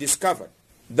 Also discovered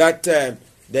that there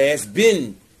has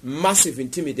been massive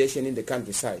intimidation in the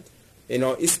countryside,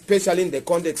 especially in the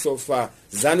context of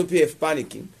ZANU-PF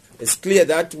panicking. It's clear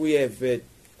that we have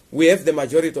the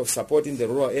majority of support in the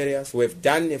rural areas. We have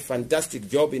done a fantastic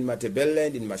job in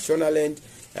Matabeleland, in Mashonaland,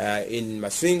 in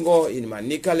Masingo, in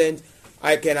Manicaland.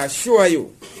 I can assure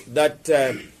you that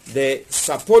the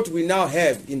support we now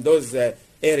have in those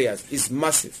areas is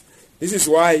massive. This is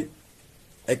why,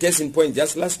 a case in point,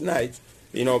 just last night,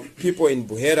 people in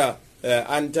Buhera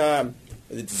under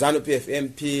the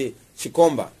ZANU-PF MP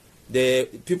Chikomba, the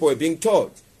people were being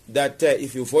told that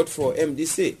if you vote for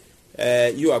MDC,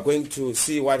 you are going to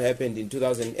see what happened in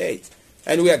 2008.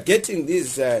 And we are getting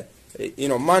these,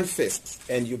 manifest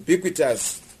and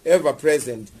ubiquitous,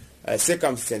 ever-present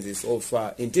circumstances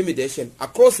of intimidation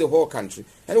across the whole country,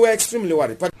 and we are extremely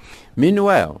worried.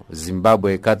 Meanwhile,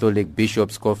 Zimbabwe Catholic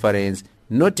Bishops' Conference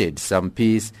noted some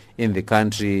peace in the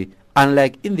country,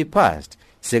 unlike in the past.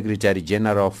 Secretary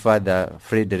General Father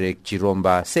Frederick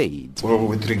Chiromba said, Well,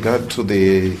 with regard to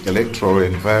the electoral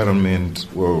environment,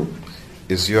 well,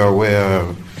 as you are aware,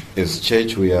 as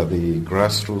church, we are the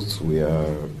grassroots. We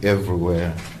are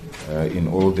everywhere in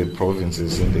all the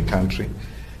provinces in the country.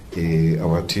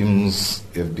 Our teams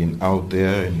have been out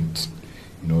there, and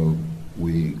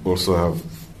we also have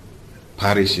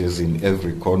parishes in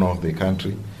every corner of the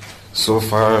country. So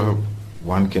far,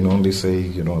 one can only say,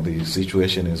 the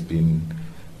situation has been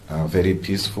very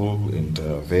peaceful and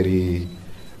very,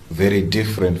 very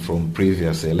different from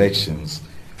previous elections,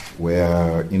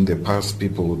 where in the past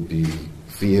people would be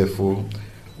fearful.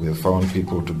 We have found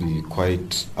people to be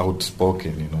quite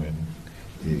outspoken,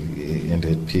 and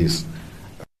at peace.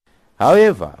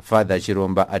 However, Father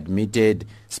Chiromba admitted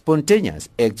spontaneous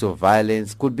acts of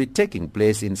violence could be taking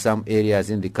place in some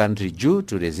areas in the country due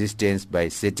to resistance by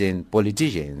certain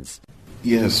politicians.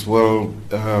 Yes, well,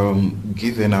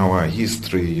 given our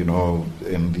history,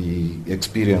 and the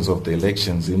experience of the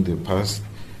elections in the past,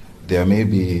 there may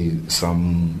be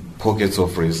some pockets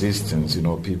of resistance,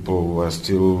 people who are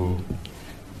still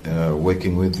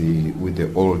working with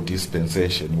the old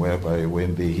dispensation, whereby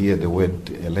when they hear the word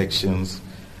elections,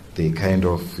 they kind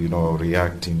of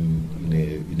react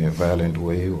in a violent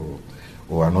way,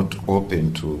 or are not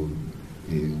open to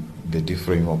the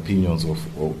differing opinions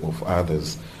of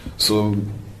others. So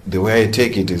the way I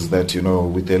take it is that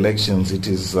with elections, it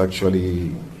is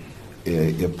actually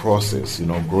a process.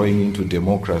 Growing into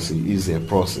democracy is a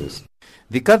process.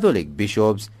 The Catholic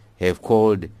bishops have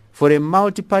called for a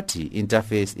multi-party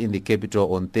interface in the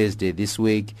capital on Thursday this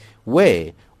week,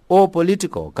 where all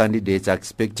political candidates are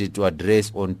expected to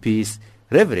address on peace.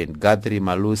 Reverend Guthrie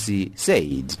Malusi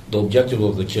said, "The objective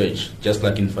of the Church, just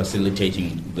like in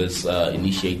facilitating this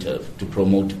initiative to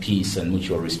promote peace and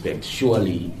mutual respect,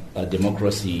 surely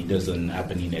democracy doesn't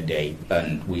happen in a day.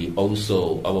 And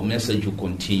our message will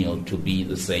continue to be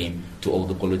the same to all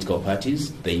the political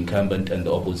parties, the incumbent and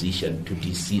the opposition, to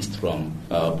desist from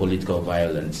political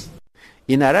violence."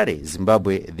 In Harare,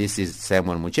 Zimbabwe, this is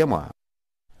Simon Muchemwa.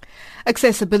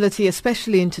 Accessibility,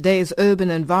 especially in today's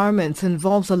urban environments,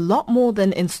 involves a lot more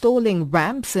than installing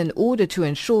ramps in order to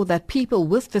ensure that people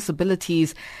with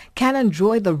disabilities can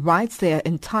enjoy the rights they are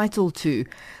entitled to.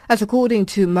 As according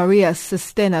to Maria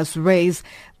Sistenas Reis,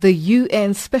 the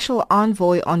UN Special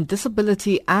Envoy on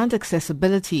Disability and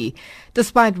Accessibility,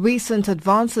 despite recent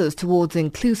advances towards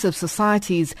inclusive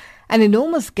societies, an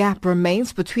enormous gap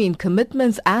remains between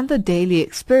commitments and the daily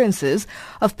experiences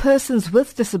of persons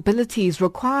with disabilities,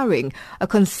 requiring a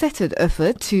concerted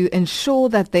effort to ensure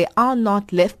that they are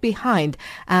not left behind,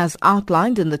 as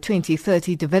outlined in the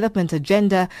 2030 Development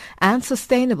Agenda and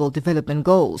Sustainable Development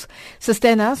Goals.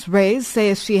 Sistenas Reis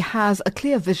says she has a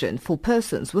clear vision for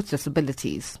persons with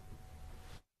disabilities.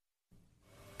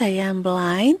 I am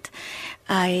blind.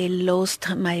 I lost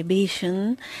my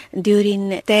vision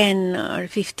during 10 or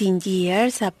 15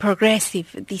 years, a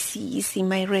progressive disease in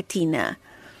my retina.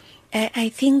 I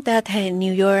think that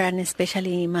New York, and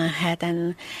especially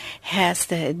Manhattan, has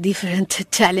different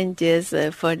challenges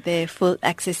for the full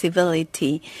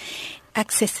accessibility.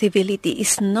 Accessibility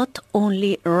is not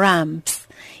only ramps,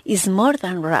 it's more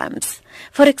than ramps.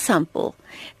 For example,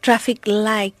 traffic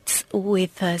lights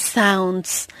with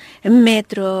sounds,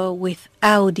 metro with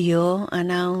audio,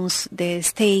 announce the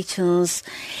stations,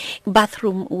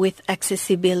 bathroom with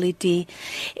accessibility,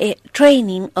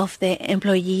 training of the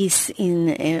employees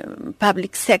in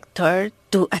public sector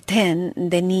to attend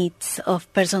the needs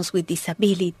of persons with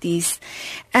disabilities.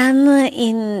 And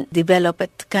in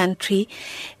developed country,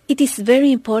 it is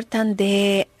very important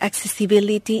the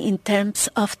accessibility in terms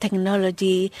of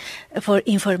technology for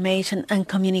information and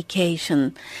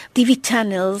communication. TV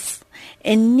channels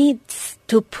needs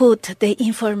to put the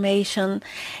information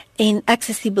in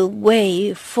accessible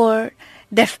way for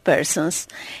deaf persons.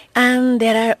 And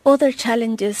there are other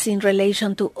challenges in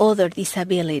relation to other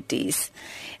disabilities.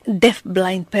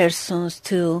 Deaf-blind persons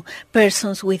to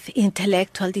persons with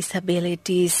intellectual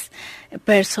disabilities,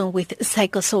 persons with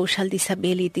psychosocial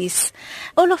disabilities.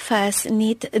 All of us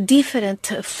need different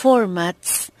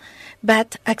formats,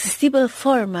 but accessible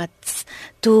formats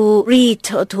to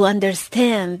read or to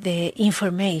understand the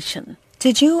information.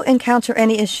 Did you encounter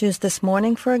any issues this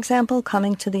morning, for example,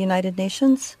 coming to the United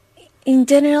Nations? In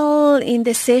general, in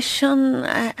the session,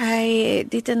 I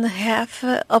didn't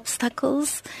have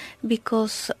obstacles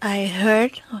because I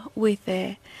heard with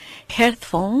the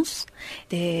headphones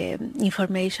the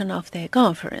information of the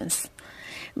conference.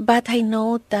 But I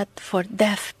know that for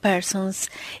deaf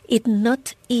persons, it's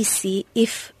not easy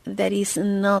if there is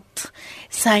not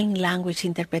sign language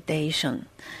interpretation.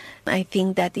 I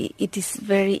think that it is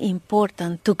very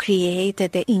important to create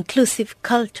the inclusive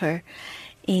culture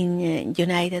in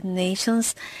United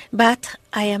Nations, but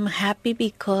I am happy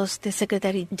because the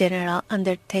Secretary General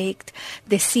undertakes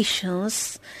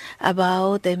decisions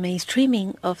about the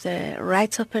mainstreaming of the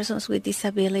rights of persons with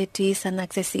disabilities and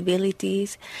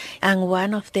accessibilities, and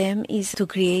one of them is to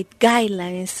create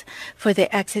guidelines for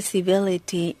the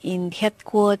accessibility in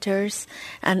headquarters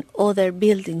and other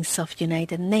buildings of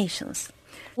United Nations.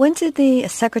 When did the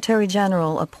Secretary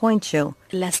General appoint you?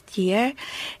 Last year,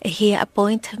 he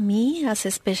appointed me as a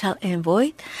special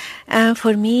envoy. And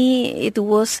for me, it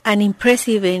was an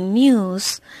impressive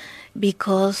news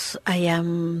because I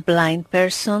am a blind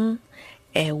person,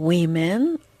 a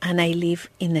woman, and I live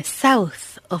in the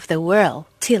south of the world,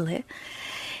 Chile.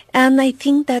 And I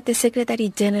think that the Secretary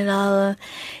General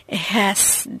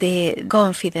has the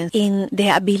confidence in the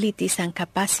abilities and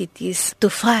capacities to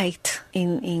fight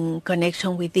in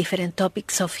connection with different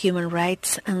topics of human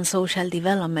rights and social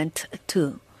development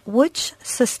too. Which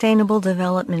sustainable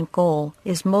development goal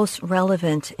is most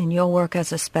relevant in your work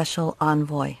as a special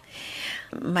envoy?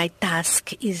 My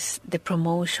task is the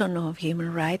promotion of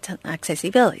human rights and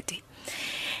accessibility.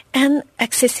 And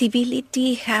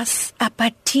accessibility has a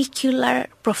particular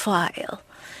profile.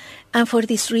 And for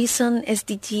this reason,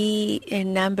 SDG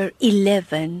number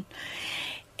 11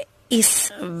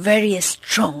 is very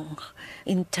strong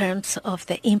in terms of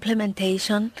the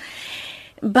implementation,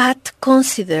 but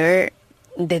consider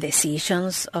the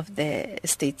decisions of the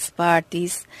states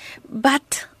parties,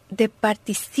 but the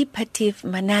participative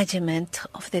management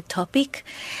of the topic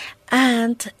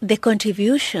and the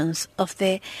contributions of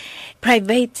the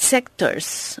private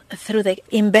sectors through the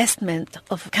investment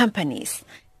of companies.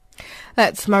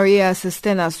 That's Maria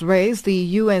Sistenas Reyes, the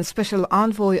UN Special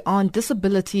Envoy on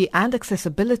Disability and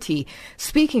Accessibility,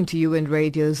 speaking to UN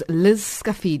Radio's Liz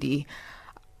Scafidi.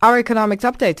 Our economics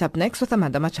update up next with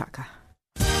Amanda Machaka.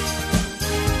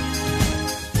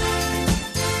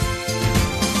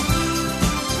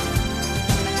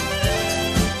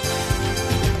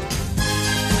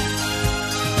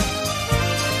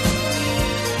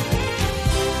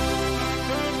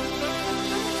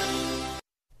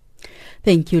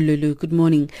 Thank you, Lulu. Good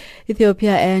morning.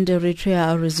 Ethiopia and Eritrea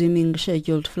are resuming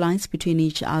scheduled flights between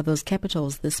each other's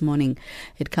capitals this morning.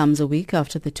 It comes a week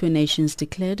after the two nations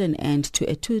declared an end to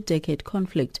a two-decade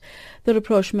conflict. The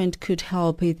rapprochement could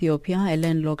help Ethiopia, a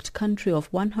landlocked country of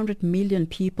 100 million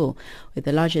people with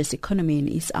the largest economy in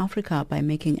East Africa, by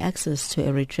making access to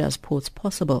Eritrea's ports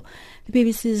possible. The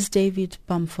BBC's David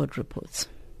Bamford reports.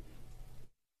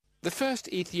 The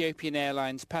first Ethiopian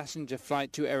Airlines passenger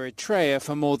flight to Eritrea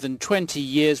for more than 20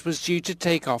 years was due to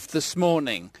take off this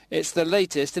morning. It's the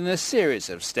latest in a series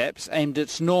of steps aimed at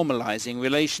normalizing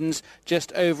relations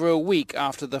just over a week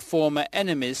after the former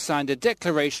enemies signed a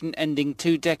declaration ending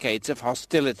 2 decades of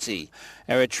hostility.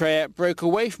 Eritrea broke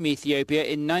away from Ethiopia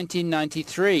in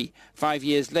 1993. 5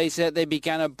 years later, they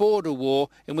began a border war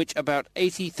in which about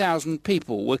 80,000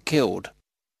 people were killed.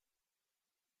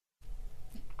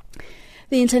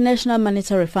 The International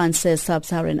Monetary Fund says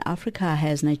Sub-Saharan Africa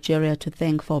has Nigeria to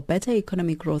thank for better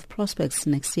economic growth prospects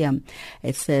next year.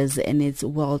 It says in its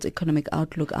World Economic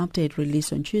Outlook update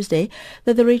released on Tuesday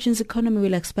that the region's economy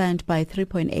will expand by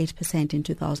 3.8% in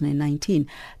 2019.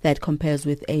 That compares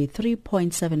with a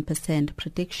 3.7%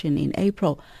 prediction in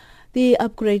April. The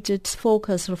upgraded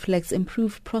forecast reflects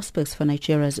improved prospects for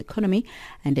Nigeria's economy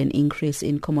and an increase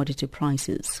in commodity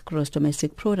prices. Gross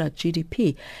domestic product,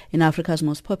 GDP, in Africa's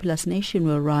most populous nation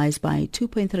will rise by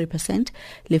 2.3%,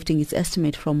 lifting its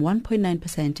estimate from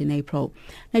 1.9% in April.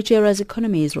 Nigeria's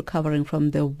economy is recovering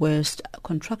from the worst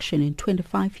contraction in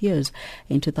 25 years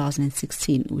in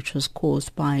 2016, which was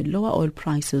caused by lower oil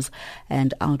prices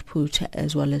and output,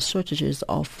 as well as shortages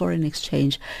of foreign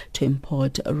exchange to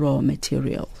import raw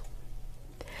materials.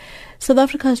 South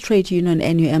Africa's trade union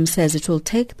NUM says it will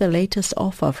take the latest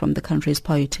offer from the country's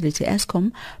power utility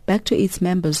Eskom back to its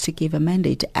members to give a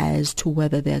mandate as to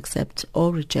whether they accept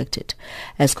or reject it.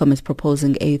 Eskom is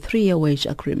proposing a 3-year wage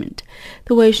agreement.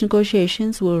 The wage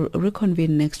negotiations will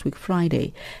reconvene next week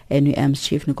Friday. NUM's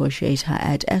chief negotiator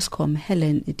at Eskom,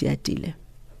 Helen Diadile.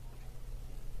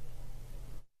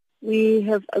 We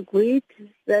have agreed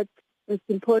that it's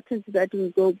important that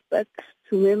we go back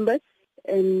to members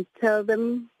and tell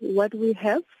them what we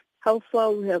have, how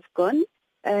far we have gone,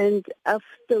 and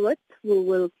afterwards we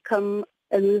will come,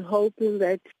 and we're hoping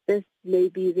that this may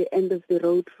be the end of the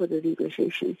road for the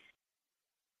negotiations.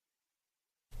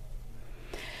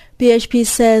 BHP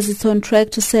says it's on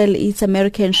track to sell its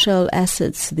American shale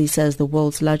assets. This as the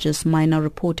world's largest miner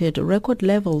reported record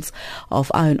levels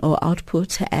of iron ore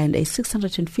output and a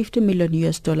 $650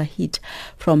 million hit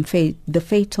from the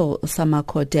fatal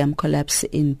Samarco dam collapse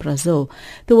in Brazil.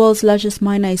 The world's largest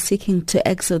miner is seeking to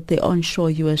exit the onshore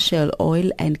U.S. shale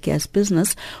oil and gas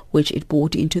business, which it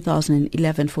bought in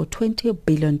 2011 for $20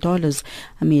 billion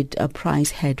amid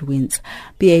price headwinds.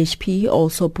 BHP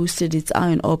also boosted its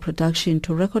iron ore production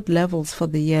to record levels for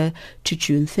the year to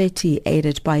June 30,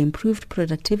 aided by improved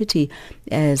productivity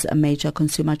as a major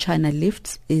consumer China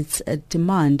lifts its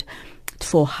demand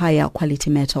for higher quality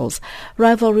metals.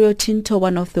 Rival Rio Tinto,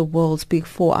 one of the world's big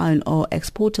 4 iron ore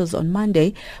exporters, on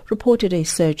Monday reported a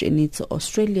surge in its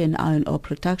Australian iron ore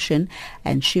production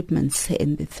and shipments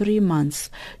in the 3 months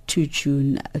to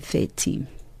June 30.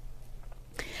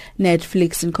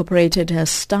 Netflix Incorporated has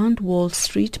stunned Wall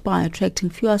Street by attracting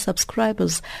fewer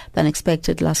subscribers than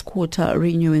expected last quarter,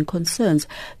 renewing concerns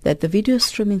that the video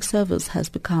streaming service has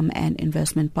become an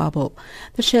investment bubble.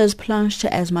 The shares plunged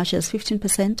as much as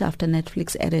 15% after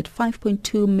Netflix added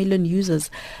 5.2 million users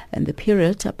in the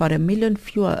period, about 1 million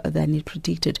fewer than it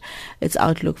predicted. Its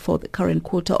outlook for the current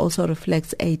quarter also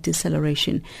reflects a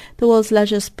deceleration. The world's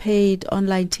largest paid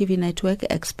online TV network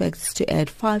expects to add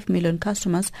 5 million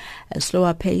customers, a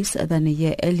slower pace than a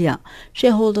year earlier.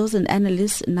 Shareholders and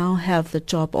analysts now have the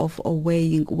job of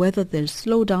weighing whether the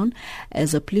slowdown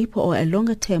is a blip or a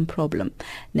longer-term problem.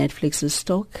 Netflix's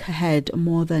stock had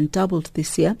more than doubled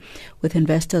this year, with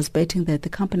investors betting that the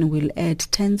company will add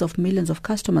tens of millions of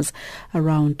customers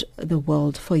around the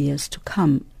world for years to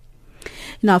come.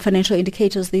 In our financial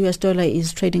indicators, the US dollar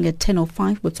is trading at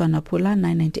 10.05 Botswana Pula,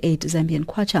 9.98 Zambian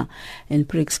Kwacha. In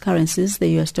BRICS currencies,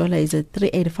 the US dollar is at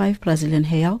 3.85 Brazilian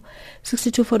Real,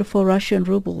 62.44 Russian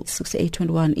Ruble,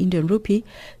 68.21 Indian Rupee,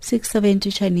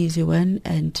 6.70 Chinese Yuan,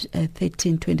 and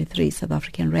 13.23 South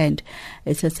African Rand.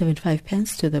 It's at 75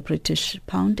 pence to the British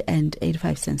Pound and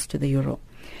 85 cents to the Euro.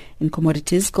 In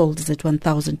commodities, gold is at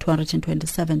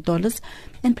 $1,227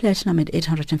 and platinum at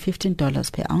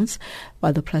 $815 per ounce,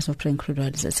 while the price of Brent crude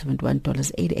oil is at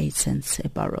 $71.88 a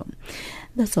barrel.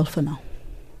 That's all for now.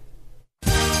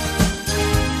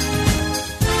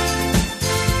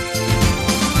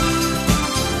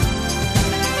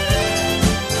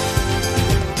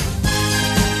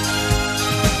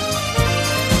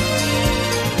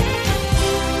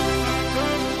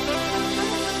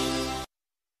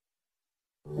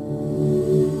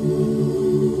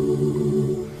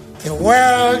 The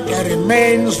world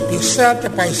remains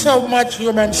beset by so much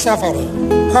human suffering,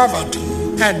 poverty,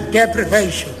 and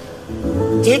deprivation.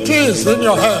 It is in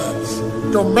your hands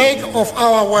to make of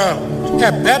our world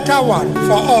a better one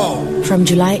for all. From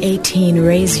July 18,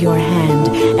 raise your hand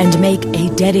and make a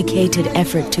dedicated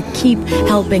effort to keep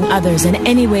helping others in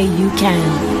any way you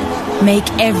can. Make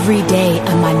every day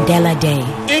a Mandela Day.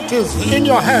 It is in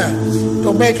your hands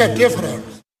to make a difference.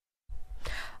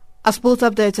 A sports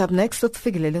update up next with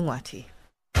Figile Lingwati.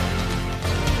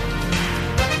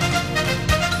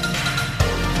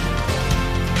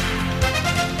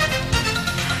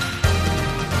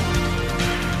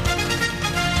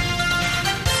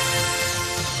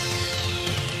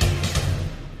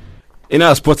 In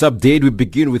our sports update, we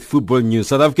begin with football news.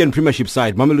 South African Premiership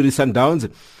side Mamelodi Sundowns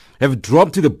have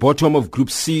dropped to the bottom of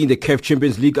Group C in the CAF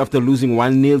Champions League after losing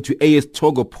 1-0 to AS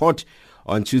Togo Port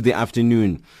on Tuesday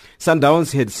afternoon.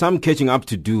 Sundowns had some catching up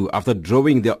to do after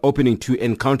drawing their opening 2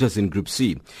 encounters in Group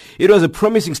C. It was a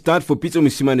promising start for Pitso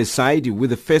Mosimane's side,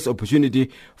 with the first opportunity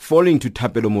falling to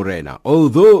Thapelo Morena,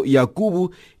 although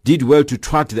Yakubu did well to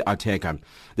thwart the attacker.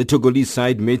 The Togolese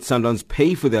side made Sundowns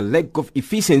pay for their lack of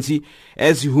efficiency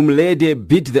as Humlede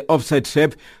beat the offside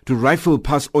trap to rifle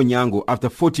past Onyango after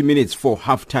 40 minutes for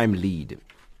half-time lead.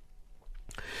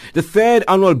 The third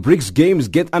annual BRICS Games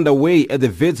get underway at the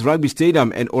Wits Rugby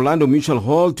Stadium and Orlando Mutual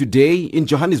Hall today in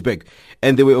Johannesburg,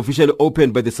 and they were officially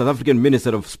opened by the South African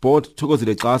Minister of Sport,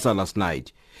 Thokozile Xasa, last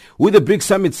night. With the BRICS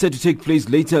Summit set to take place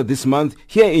later this month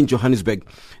here in Johannesburg,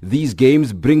 these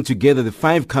games bring together the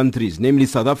 5 countries, namely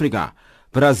South Africa,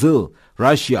 Brazil,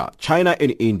 Russia, China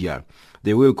and India.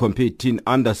 They will compete in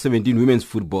under-17 women's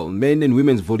football, men and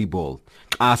women's volleyball.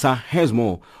 Xasa has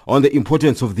more on the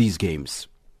importance of these games.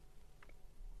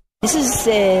 This is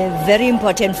very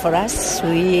important for us.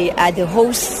 We are the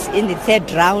hosts in the third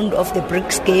round of the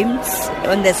BRICS Games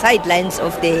on the sidelines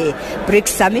of the BRICS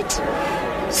Summit.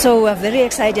 So we're very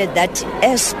excited that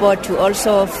as sport we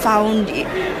also found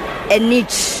a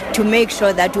niche to make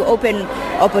sure that we open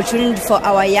opportunity for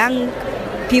our young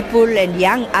people and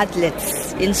young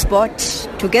athletes in sport,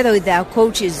 together with our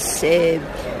coaches,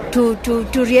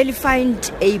 to really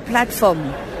find a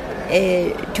platform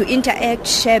to interact,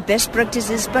 share best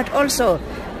practices, but also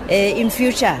in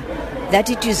future that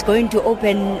it is going to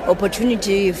open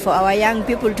opportunity for our young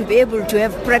people to be able to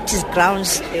have practice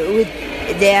grounds with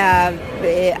their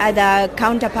other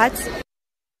counterparts.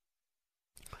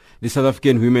 The South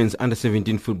African women's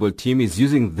under-17 football team is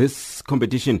using this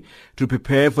competition to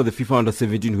prepare for the FIFA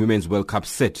Under-17 Women's World Cup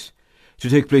set to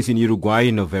take place in Uruguay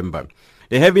in November.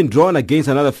 They have been drawn against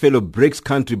another fellow BRICS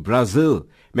country, Brazil,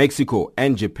 Mexico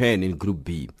and Japan in Group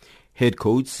B. Head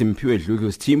coach Simphiwe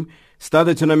Dludlu's team start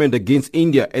the tournament against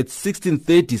India at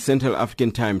 16:30 Central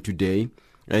African Time today,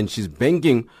 and she's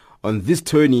banking on this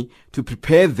tourney to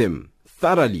prepare them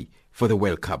thoroughly for the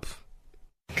World Cup.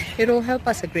 It will help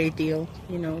us a great deal,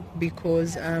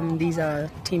 because these are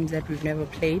teams that we've never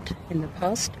played in the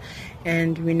past,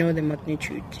 and we know the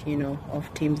magnitude,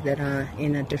 of teams that are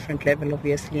in a different level,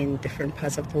 obviously in different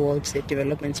parts of the world. The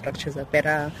development structures are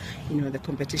better, the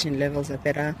competition levels are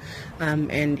better,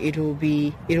 and it'll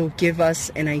give us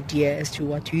an idea as to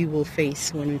what we will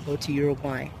face when we go to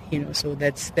Uruguay. So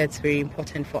that's very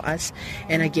important for us.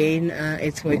 And again,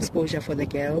 it's for exposure for the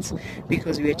girls,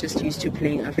 because we are just used to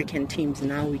playing African teams.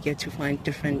 Now we get to find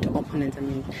different opponents,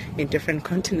 in different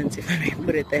continents, if I may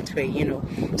put it that way,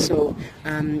 So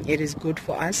it is good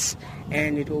for us,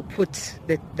 and it will put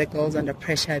the girls under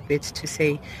pressure a bit to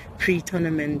say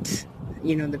pre-tournament,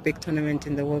 the big tournament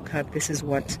in the World Cup, this is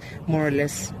what more or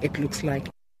less it looks like.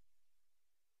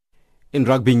 In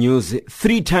rugby news,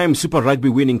 3-time Super Rugby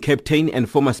winning captain and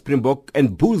former Springbok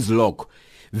and Bulls lock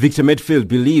Victor Matfield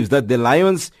believes that the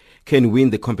Lions can win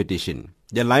the competition.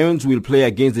 The Lions will play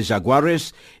against the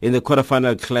Jaguares in the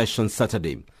quarterfinal clash on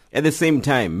Saturday. At the same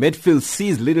time, Matfield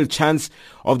sees little chance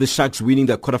of the Sharks winning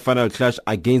the quarterfinal clash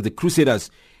against the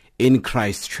Crusaders in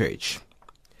Christchurch.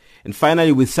 And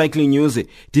finally, with cycling news,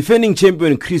 defending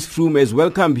champion Chris Froome has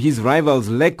welcomed his rival's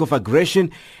lack of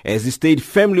aggression as he stayed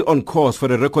firmly on course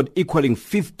for a record-equaling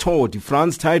 5th Tour de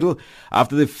France title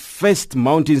after the first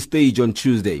mountain stage on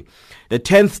Tuesday. The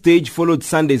 10th stage followed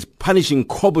Sunday's punishing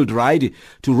cobbled ride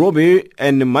to Roubaix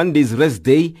and Monday's rest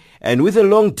day, and with a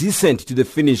long descent to the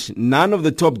finish, none of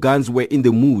the top guns were in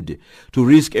the mood to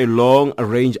risk a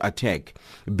long-range attack.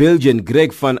 Belgian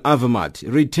Greg van Avermaet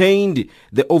retained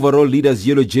the overall leader's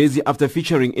yellow jersey after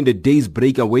featuring in the day's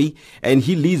breakaway, and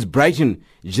he leads Brighton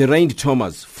Geraint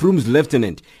Thomas, Froome's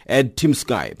lieutenant, at Team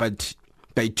Sky, but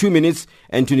by 2 minutes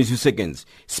and 22 seconds.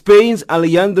 Spain's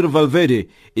Alejandro Valverde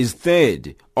is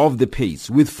third of the pace,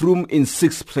 with Froome in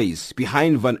 6th place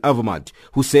behind Van Avermaet,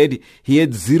 who said he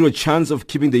had zero chance of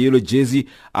keeping the yellow jersey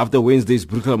after Wednesday's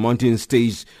brutal mountain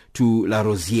stage to La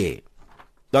Rosière.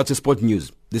 That's a sport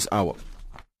news this hour.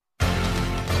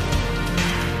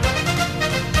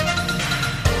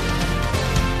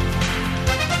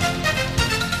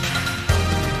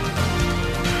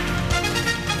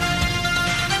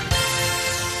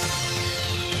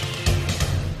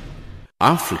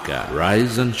 Africa,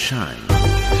 rise and shine.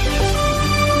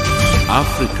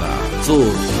 Africa,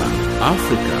 zorza.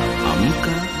 Africa,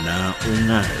 amka na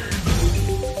ung'are.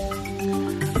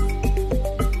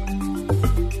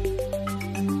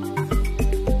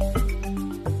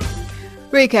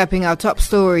 Recapping our top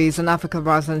stories on Africa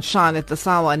Rise and Shine at this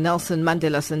hour, Nelson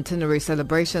Mandela Centenary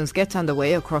celebrations get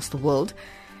underway across the world.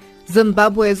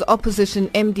 Zimbabwe's opposition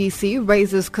MDC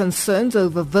raises concerns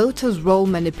over voters' roll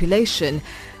manipulation,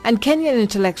 and Kenyan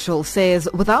intellectual says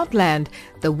without land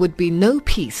there would be no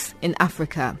peace in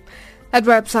Africa. That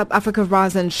wraps up Africa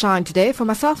Rise and Shine today. For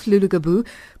myself, Lulu Gabu,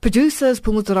 producers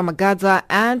Pumutu Ramagadza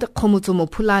and Komuto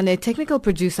Mopulane, technical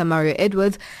producer Mario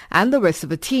Edwards, and the rest of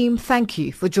the team, thank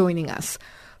you for joining us.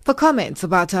 For comments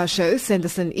about our show, send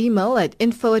us an email at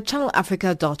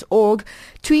info@channelafrica.org,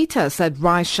 tweet us at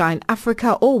Rise Shine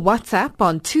Africa, or WhatsApp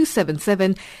on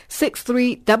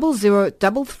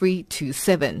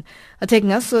 277-6300-3327.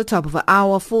 Taking us to the top of the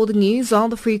hour for the news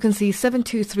on the frequency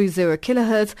 7230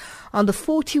 kHz on the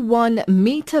 41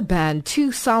 meter band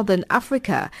to Southern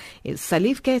Africa is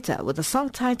Salif Keita with a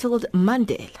song titled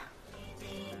Mandela.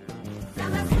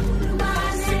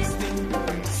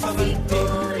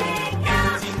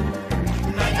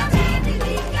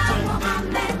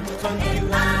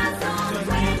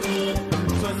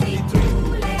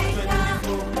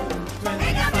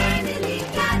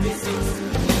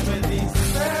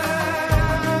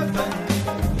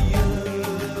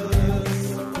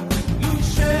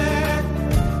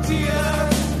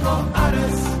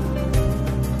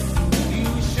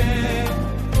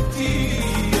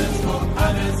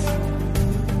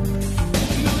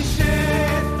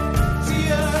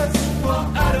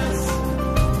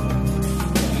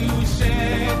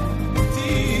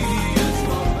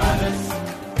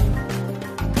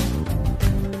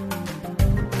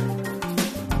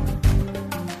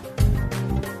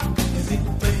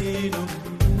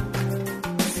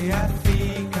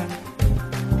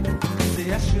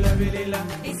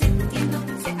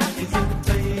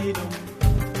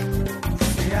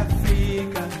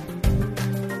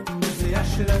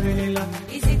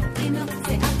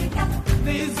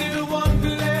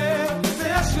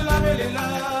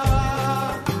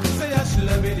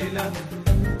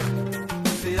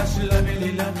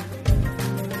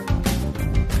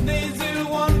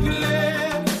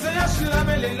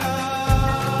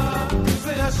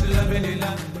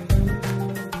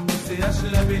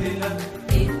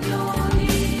 Inyoni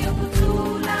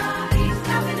yokuthula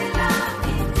ihlabelela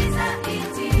indiza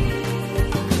ithi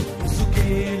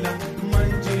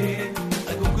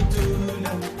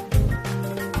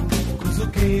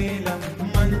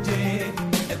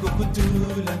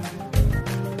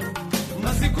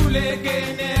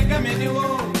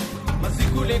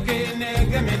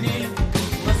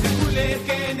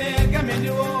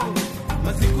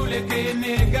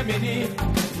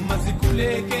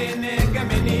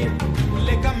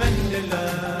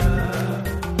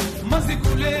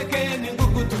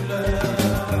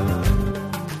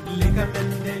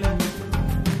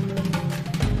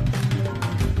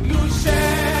You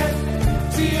shed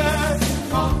tears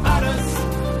for others.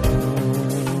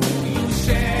 You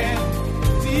shed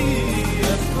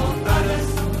tears for others.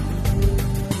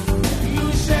 You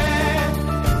shed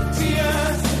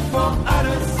tears for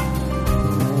others.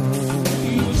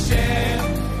 You shed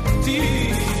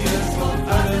tears for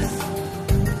others.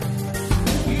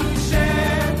 You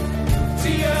shed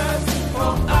tears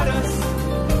for others.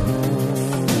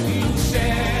 You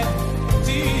shed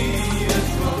tears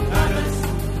for others.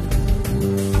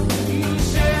 You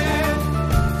shed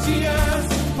tears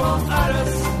for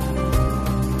others.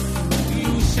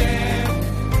 You shed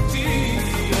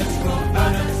tears for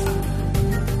others.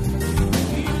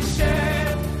 You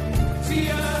shed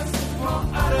tears for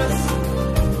others.